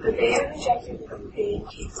 but they have rejected from being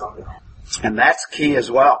kings over them. And that's key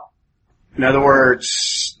as well. In other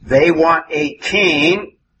words, they want a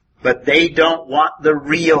king, but they don't want the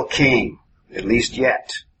real king, at least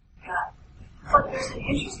yet. But there's an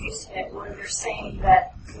interesting snippet where they're saying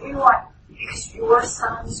that we want, because your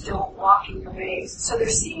sons don't walk in your ways. So they're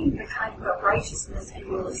seeing the kind of righteousness in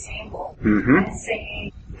really Samuel and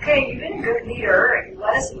saying, okay, you've been a good leader and you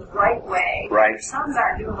led us in the right way. Right. Your sons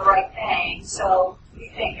aren't doing the right thing, so we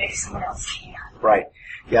think maybe someone else can. Right.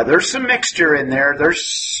 Yeah, there's some mixture in there.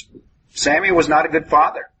 Samuel was not a good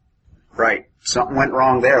father. Right. Something went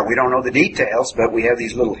wrong there. We don't know the details, but we have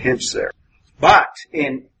these little hints there. But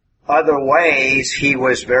in other ways, he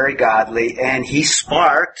was very godly, and he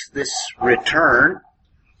sparked this return,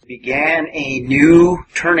 began a new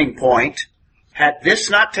turning point. Had this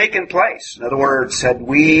not taken place, in other words, had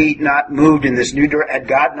we not moved in this new direction, had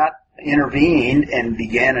God not intervened and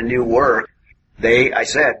began a new work, they, I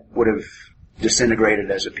said, would have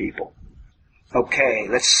disintegrated as a people. Okay,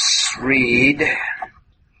 let's read.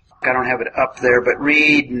 I don't have it up there, but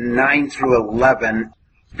read 9 through 11.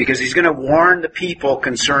 Because he's going to warn the people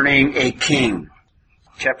concerning a king.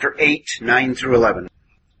 Chapter 8, 9 through 11.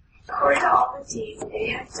 According to all the deeds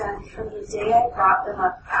they have done from the day I brought them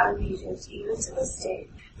up out of Egypt, even to this day,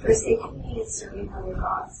 forsaking me and serving other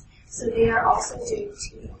gods. So they are also doing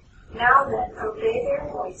to you. Now then, obey their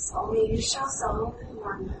voice, only you shall solemnly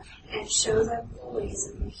warn them, and show them the ways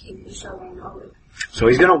of the king who shall reign over them. So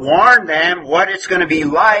he's going to warn them what it's going to be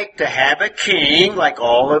like to have a king like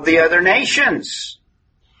all of the other nations.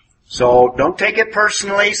 So don't take it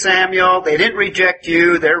personally, Samuel. They didn't reject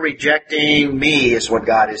you. They're rejecting me, is what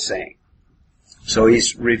God is saying. So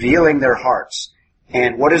he's revealing their hearts.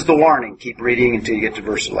 And what is the warning? Keep reading until you get to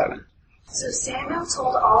verse 11. So Samuel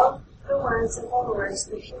told all the words of the Lord to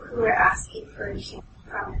the people who were asking for a king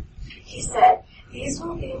from him. He said, These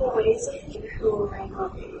will be the ways of the king who will reign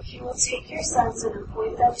over you. He will take your sons and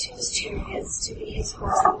appoint them to his chariots to be his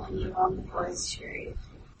horsemen when you run before his chariot.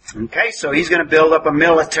 Okay, so he's going to build up a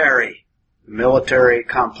military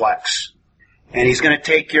complex. And he's going to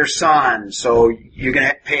take your son, so you're going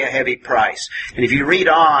to pay a heavy price. And if you read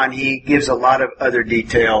on, he gives a lot of other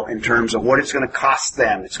detail in terms of what it's going to cost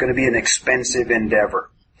them. It's going to be an expensive endeavor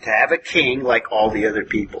to have a king like all the other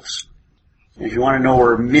peoples. And if you want to know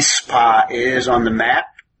where Mizpah is on the map,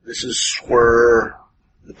 this is where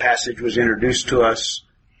the passage was introduced to us.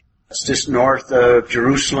 It's just north of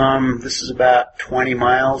Jerusalem. This is about 20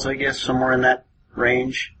 miles, I guess, somewhere in that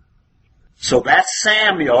range. So that's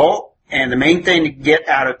Samuel, and the main thing to get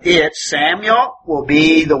out of it, Samuel will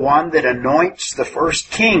be the one that anoints the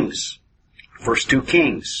first kings, first two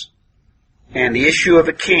kings. And the issue of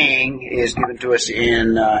a king is given to us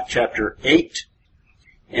in chapter 8.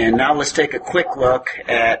 And now let's take a quick look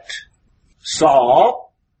at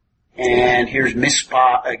Saul. And here's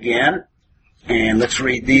Mizpah again. And let's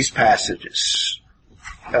read these passages.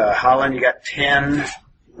 Holland, you got 10.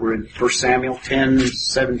 We're in 1 Samuel 10,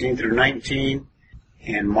 17 through 19.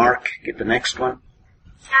 And Mark, get the next one.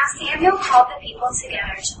 Now Samuel called the people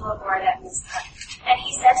together to the Lord at Mizpah. And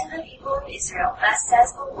he said to the people of Israel, Thus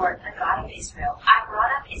says the Lord, the God of Israel, I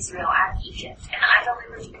brought up Israel out of Egypt, and I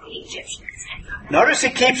delivered you from the Egyptians. Notice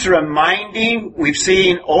it keeps reminding, we've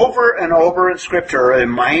seen over and over in Scripture, a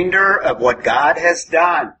reminder of what God has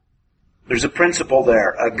done. There's a principle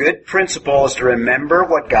there. A good principle is to remember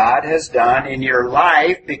what God has done in your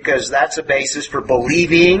life, because that's a basis for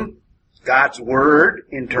believing God's Word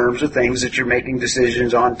in terms of things that you're making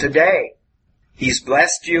decisions on today. He's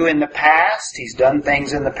blessed you in the past. He's done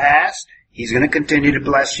things in the past. He's going to continue to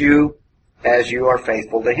bless you as you are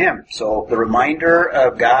faithful to Him. So the reminder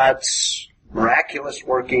of God's miraculous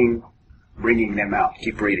working, bringing them out.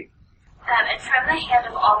 Keep reading. And from the hand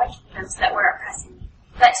of all the kingdoms that were oppressing you.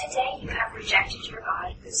 But today you have rejected your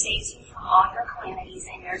God, who saves you from all your calamities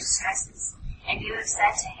and your distresses. And you have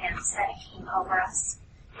said to Him, Set a king over us.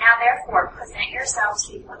 Now therefore, present yourselves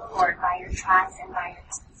before the Lord by your tribes and by your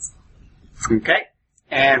husbands. Okay?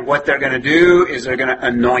 And what they're going to do is they're going to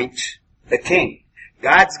anoint the king.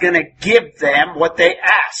 God's going to give them what they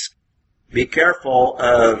ask. Be careful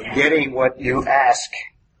of getting what you ask.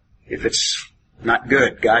 If it's not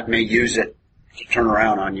good, God may use it to turn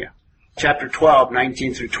around on you. Chapter 12,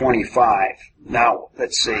 19 through 25. Now,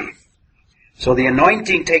 let's see. So the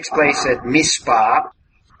anointing takes place at Mizpah,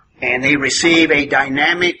 and they receive a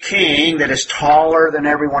dynamic king that is taller than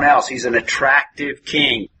everyone else. He's an attractive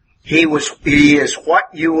king. He is what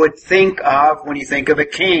you would think of when you think of a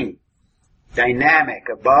king. Dynamic,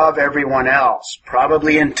 above everyone else,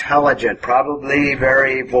 probably intelligent, probably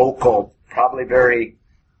very vocal, probably very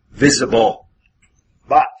visible.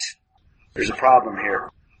 But there's a problem here.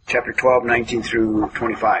 Chapter 12, 19 through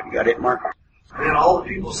 25. You got it, Mark? Then all the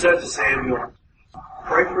people said to Samuel,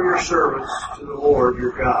 "Pray for your servants to the Lord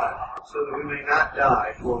your God, so that we may not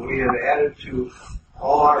die, for we have added to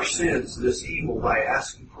all our sins this evil by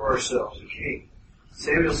asking for ourselves a king."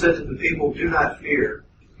 Samuel said to the people, "Do not fear.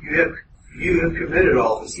 You have committed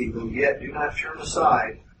all this evil, yet do not turn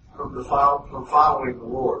aside from following the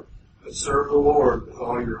Lord, but serve the Lord with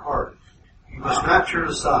all your heart. You must not turn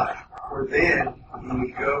aside, for then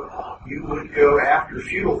you would go after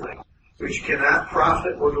futile things, which cannot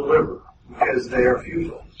profit or deliver, because they are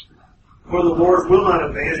futile. For the Lord will not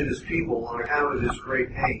abandon his people on account of his great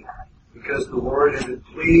name, because the Lord has been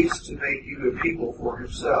pleased to make you a people for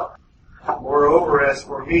himself. Moreover, as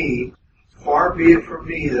for me, far be it from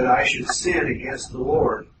me that I should sin against the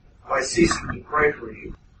Lord by ceasing to pray for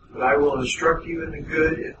you, but I will instruct you in the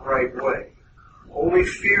good and right way. Only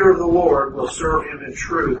fear of the Lord will serve him in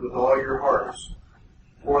truth with all your hearts.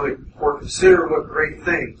 For consider what great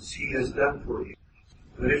things he has done for you.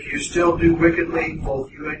 But if you still do wickedly,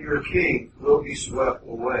 both you and your king will be swept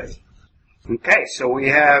away." Okay, so we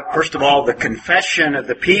have, first of all, the confession of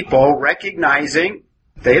the people recognizing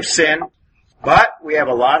they have sinned, but we have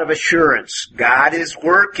a lot of assurance. God is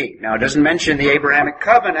working. Now, it doesn't mention the Abrahamic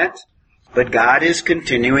covenant, but God is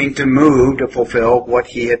continuing to move to fulfill what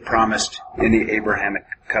he had promised in the Abrahamic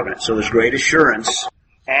covenant. So there's great assurance.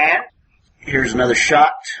 And here's another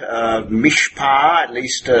shot of Mishpah, at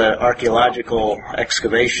least archaeological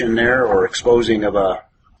excavation there, or exposing of a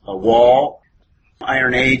wall.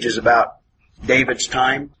 Iron Age is about David's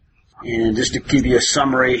time. And just to give you a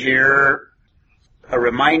summary here, a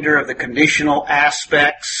reminder of the conditional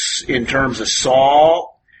aspects in terms of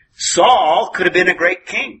Saul. Saul could have been a great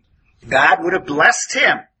king. God would have blessed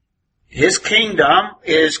him. His kingdom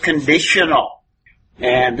is conditional.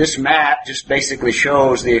 And this map just basically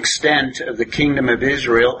shows the extent of the kingdom of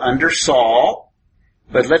Israel under Saul.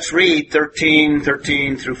 But let's read 13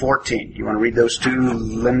 through 14. You want to read those two,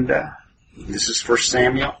 Linda? This is 1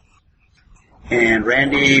 Samuel. And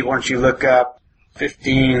Randy, why don't you look up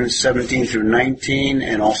 15, 17 through 19,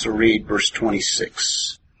 and also read verse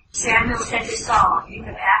 26. Samuel said to Saul, "You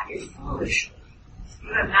have acted foolishly.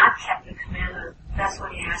 You have not kept the commandment." That's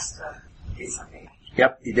when he asked did something.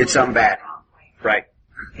 Yep, he did something bad. Right.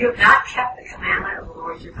 "You have not kept the commandment of the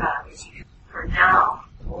Lord your God, which you for now,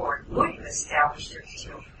 Lord, would have established your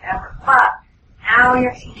kingdom forever. But now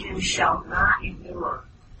your kingdom shall not endure.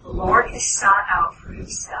 The Lord has sought out for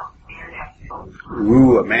himself a man after his own heart."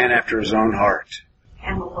 Ooh, a man after his own heart.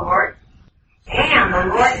 And the Lord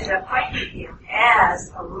has appointed him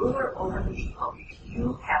as a ruler over the people, which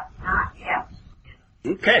you have not kept.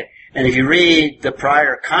 Okay. And if you read the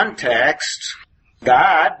prior context,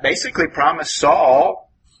 God basically promised Saul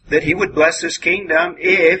that he would bless his kingdom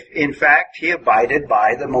if, in fact, he abided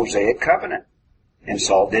by the Mosaic covenant. And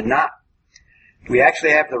Saul did not. We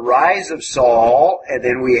actually have the rise of Saul, and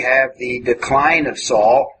then we have the decline of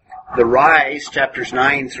Saul. The rise, chapters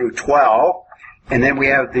 9 through 12. And then we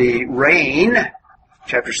have the reign,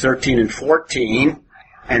 chapters 13 and 14.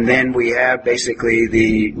 And then we have basically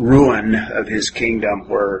the ruin of his kingdom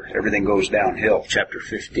where everything goes downhill, chapter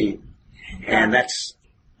 15. And that's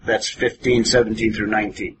 15, 17 through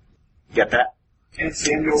 19. Get that? And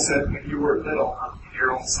Samuel said, "When you were little, in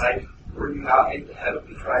your own sight, were you not made the head of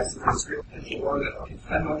the tribes of Israel? And the Lord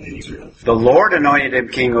anointed Israel." The Lord anointed him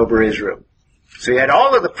king over Israel. So he had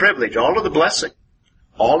all of the privilege, all of the blessing,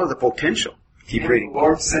 all of the potential. Keep reading. And the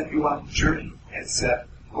Lord sent you on a journey and said,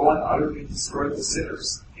 "Go and utterly destroy the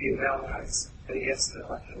sinners, the Amalekites, and against them."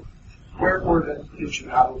 Wherefore then did you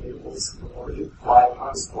not obey the voice of the Lord, to fly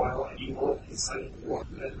upon spoil and evil in the sight of the Lord?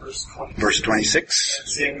 Then verse 26. And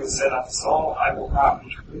Samuel said unto Saul, "I will not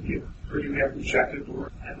be with you, for you have rejected the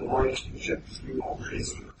Lord, and the Lord has rejected you over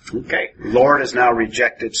Israel." Okay. The Lord has now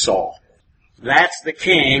rejected Saul. That's the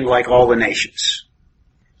king like all the nations.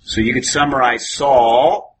 So you could summarize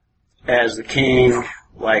Saul as the king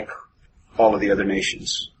like all of the other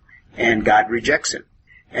nations. And God rejects him.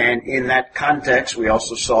 And in that context, we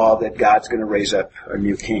also saw that God's going to raise up a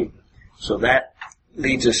new king. So that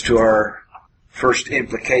leads us to our first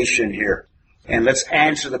implication here. And let's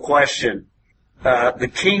answer the question.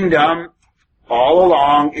 The kingdom all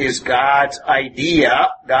along is God's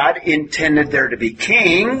idea. God intended there to be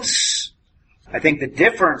kings, I think the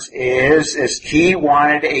difference is he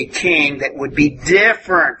wanted a king that would be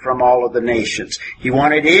different from all of the nations. He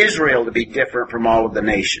wanted Israel to be different from all of the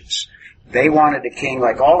nations. They wanted a king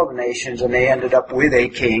like all of the nations, and they ended up with a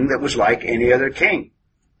king that was like any other king.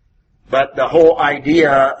 But the whole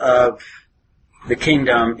idea of the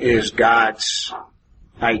kingdom is God's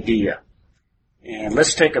idea. And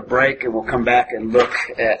let's take a break, and we'll come back and look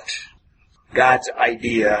at God's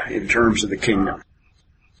idea in terms of the kingdom.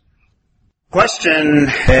 Question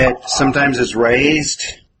that sometimes is raised: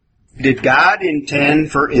 did God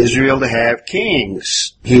intend for Israel to have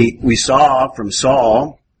kings? We saw from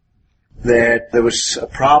Saul that there was a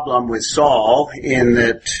problem with Saul in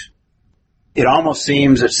that it almost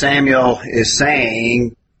seems that Samuel is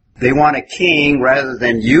saying they want a king rather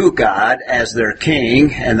than you, God, as their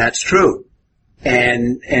king, and that's true.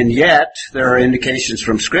 And yet there are indications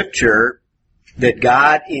from Scripture that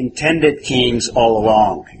God intended kings all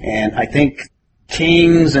along. And I think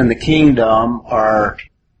kings and the kingdom are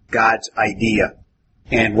God's idea.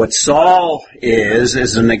 And what Saul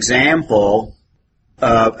is an example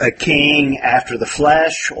of a king after the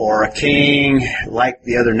flesh, or a king like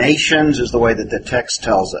the other nations, is the way that the text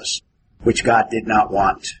tells us, which God did not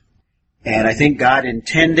want. And I think God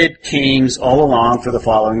intended kings all along for the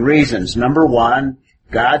following reasons. Number one,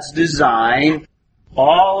 God's design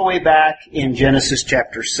all the way back in Genesis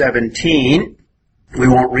chapter 17. We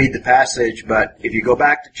won't read the passage, but if you go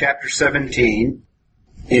back to chapter 17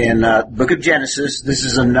 in the book of Genesis, this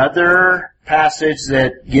is another passage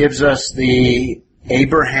that gives us the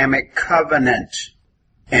Abrahamic covenant.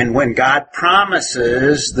 And when God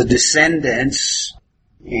promises the descendants,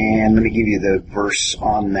 and let me give you the verse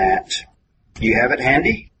on that. Do you have it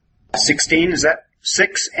handy? 16, is that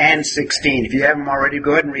 6 and 16? If you have them already,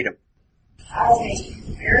 go ahead and read them. I will make you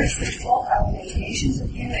very fruitful. I will make nations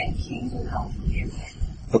of you, and kings will come from you.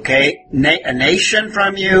 Okay, a nation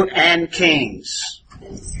from you and kings.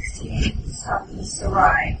 Then 16 is talking to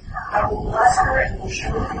Sarai. I will bless her and will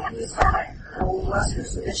surely be to his side. I will bless her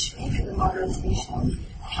so that she may be the mother of nations,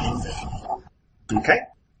 kings of people. Okay.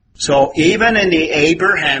 So even in the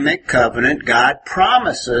Abrahamic covenant, God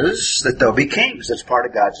promises that there'll be kings. That's part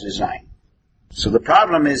of God's design. So the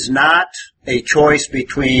problem is not a choice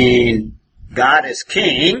between God as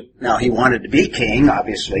king. Now, he wanted to be king,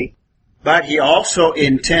 obviously. But he also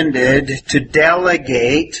intended to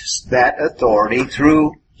delegate that authority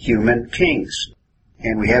through human kings.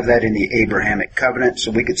 And we have that in the Abrahamic covenant,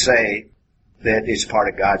 so we could say that is part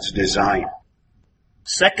of God's design.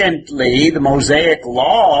 Secondly, the Mosaic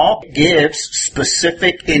law gives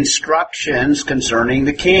specific instructions concerning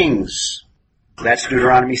the kings. That's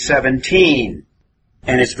Deuteronomy 17.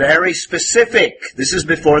 And it's very specific. This is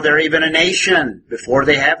before they're even a nation, before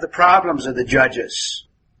they have the problems of the judges.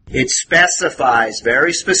 It specifies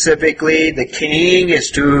very specifically the king is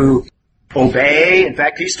to obey. In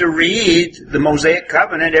fact, he's to read the Mosaic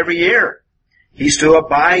covenant every year. He's to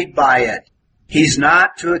abide by it. He's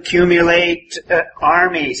not to accumulate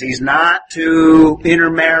armies. He's not to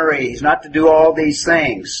intermarry. He's not to do all these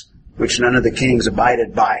things, which none of the kings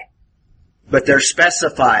abided by. But they're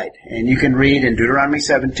specified, and you can read in Deuteronomy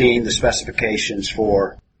 17 the specifications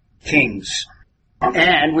for kings.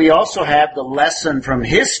 And we also have the lesson from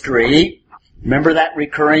history. Remember that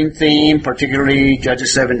recurring theme, particularly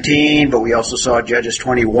Judges 17, but we also saw Judges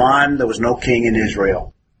 21. There was no king in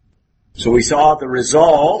Israel. So we saw the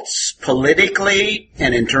results politically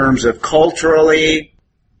and in terms of culturally.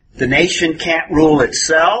 The nation can't rule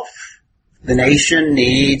itself. The nation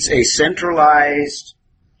needs a centralized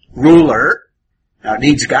ruler. Now, it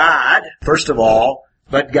needs God, first of all,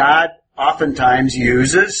 but God oftentimes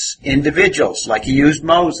uses individuals, like he used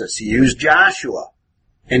Moses, he used Joshua.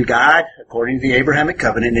 And God, according to the Abrahamic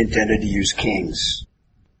covenant, intended to use kings.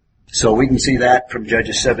 So we can see that from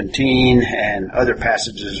Judges 17 and other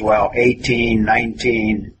passages as well, 18,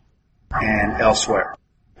 19, and elsewhere.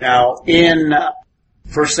 Now, in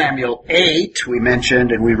 1 Samuel 8, we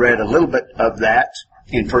mentioned, and we read a little bit of that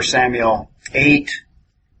in 1 Samuel 8,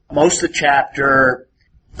 most of the chapter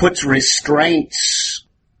puts restraints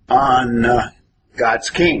on God's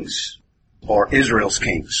kings, or Israel's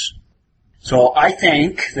kings. So I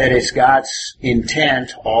think that it's God's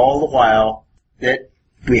intent all the while that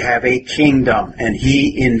we have a kingdom, and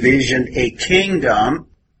he envisioned a kingdom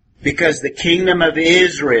because the kingdom of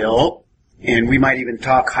Israel, and we might even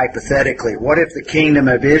talk hypothetically, what if the kingdom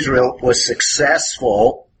of Israel was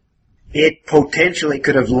successful? It potentially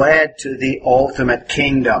could have led to the ultimate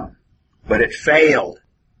kingdom, but it failed.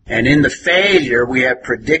 And in the failure, we have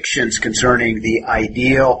predictions concerning the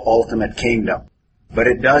ideal ultimate kingdom. But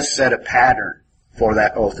it does set a pattern for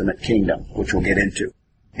that ultimate kingdom, which we'll get into.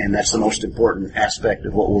 And that's the most important aspect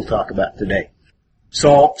of what we'll talk about today.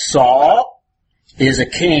 So Saul is a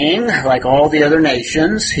king like all the other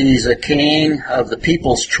nations. He's a king of the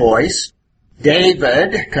people's choice.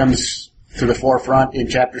 David comes to the forefront in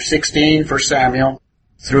chapter 16, 1 Samuel,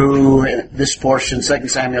 through this portion, 2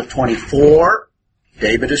 Samuel 24.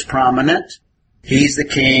 David is prominent. He's the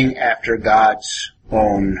king after God's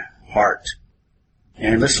own heart.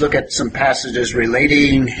 And let's look at some passages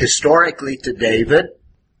relating historically to David.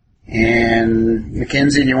 And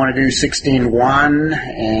Mackenzie, do you want to do 16:1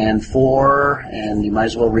 and 4? And you might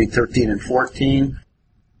as well read 13 and 14.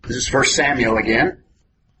 This is 1 Samuel again.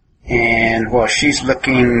 And while she's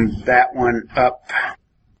looking that one up,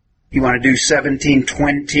 you want to do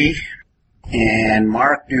 17:20. And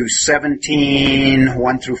Mark, do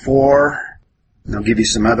 17:1 through 4. And I'll give you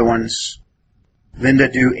some other ones. Linda,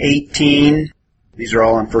 do 18. These are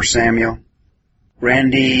all in 1 Samuel.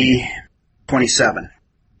 Randy, 27.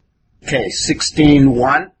 Okay,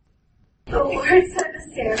 16:1. The Lord said to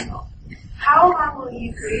Samuel, "How long will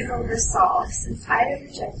you grieve over Saul, since I have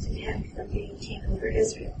rejected him from being king over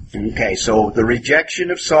Israel?" Okay, so the rejection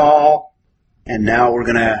of Saul, and now we're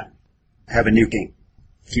going to have a new king.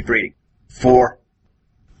 Keep reading. 4.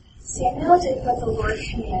 Samuel did what the Lord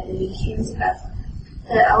commanded and came to Bethlehem.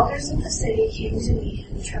 The elders of the city came to meet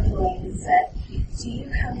him trembling and said, "Do you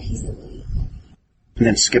come peaceably?" And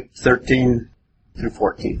then skip 13 through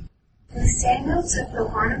 14. And Samuel took the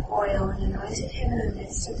horn of oil and anointed him in the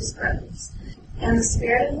midst of his brothers. And the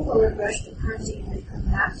Spirit of the Lord rushed upon David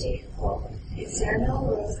from that day forward, and Samuel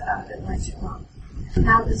rose up and went to Ramah.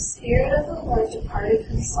 Now the Spirit of the Lord departed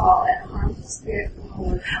from Saul, and a harmful spirit from the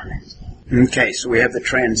Lord tormented him. Okay, so we have the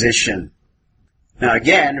transition. Now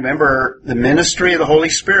again, remember, the ministry of the Holy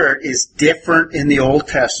Spirit is different in the Old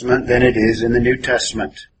Testament than it is in the New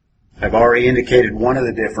Testament. I've already indicated one of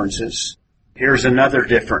the differences. Here's another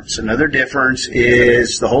difference. Another difference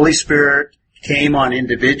is the Holy Spirit came on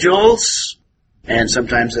individuals, and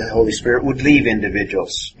sometimes the Holy Spirit would leave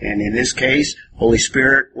individuals. And in this case, Holy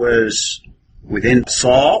Spirit was within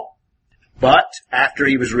Saul, but after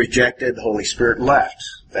he was rejected, the Holy Spirit left.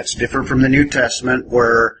 That's different from the New Testament,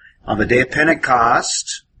 where on the day of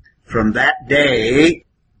Pentecost, from that day,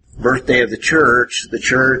 birthday of the church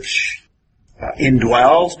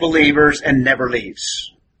indwells believers and never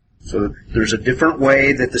leaves. So there's a different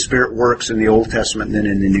way that the Spirit works in the Old Testament than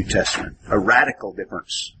in the New Testament. A radical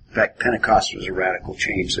difference. In fact, Pentecost was a radical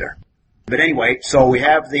change there. But anyway, so we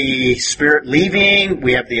have the Spirit leaving,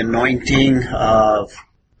 we have the anointing of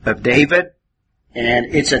David,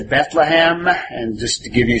 and it's at Bethlehem. And just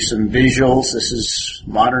to give you some visuals, this is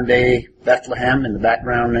modern day Bethlehem in the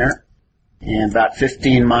background there. And about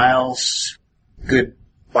 15 miles, good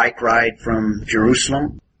bike ride from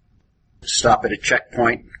Jerusalem. Stop at a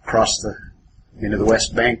checkpoint across into the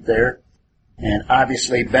West Bank there. And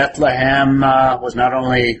obviously Bethlehem was not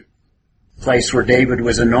only a place where David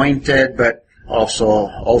was anointed, but also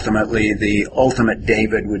ultimately the ultimate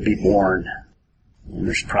David would be born. And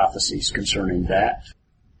there's prophecies concerning that.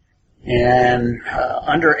 And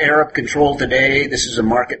under Arab control today, this is a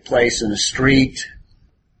marketplace and a street.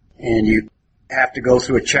 And you have to go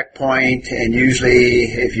through a checkpoint. And usually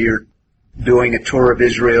if you're doing a tour of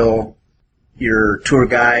Israel, your tour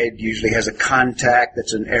guide usually has a contact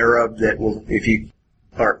that's an Arab that will, if you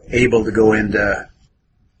are able to go into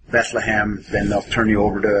Bethlehem, then they'll turn you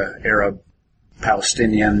over to an Arab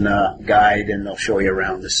Palestinian guide, and they'll show you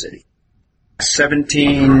around the city.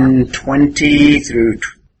 17:20 through,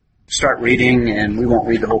 start reading, and we won't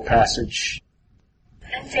read the whole passage.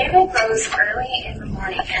 And David rose early in the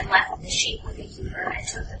morning and left the sheep with the keeper and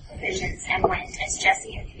took the provisions and went as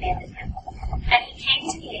Jesse had commanded him. And he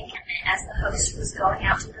came to the encampment as the host was going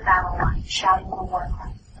out to the battle line, shouting the war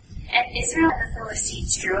cry. And Israel and the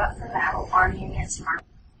Philistines drew up for battle, army against army.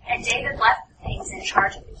 And David left the things in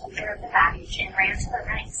charge of the keeper of the baggage and ran to the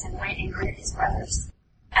ranks and went and greeted his brothers.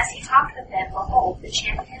 As he talked with them, behold, the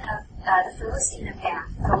champion of the Philistine of Gath,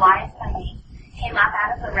 Goliath by name, came up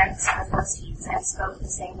out of the ranks of the Philistines and spoke the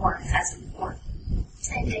same words as before.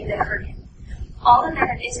 And David heard him. All the men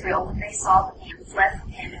of Israel, when they saw the man, fled from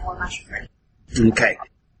him and were much afraid. Okay.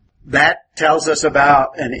 That tells us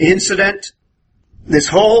about an incident. This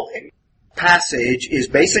whole passage is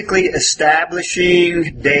basically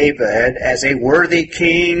establishing David as a worthy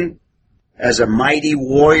king, as a mighty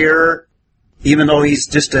warrior, even though he's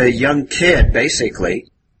just a young kid, basically.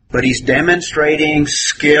 But he's demonstrating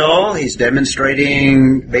skill, he's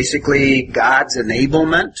demonstrating basically God's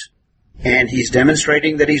enablement, and he's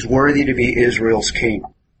demonstrating that he's worthy to be Israel's king.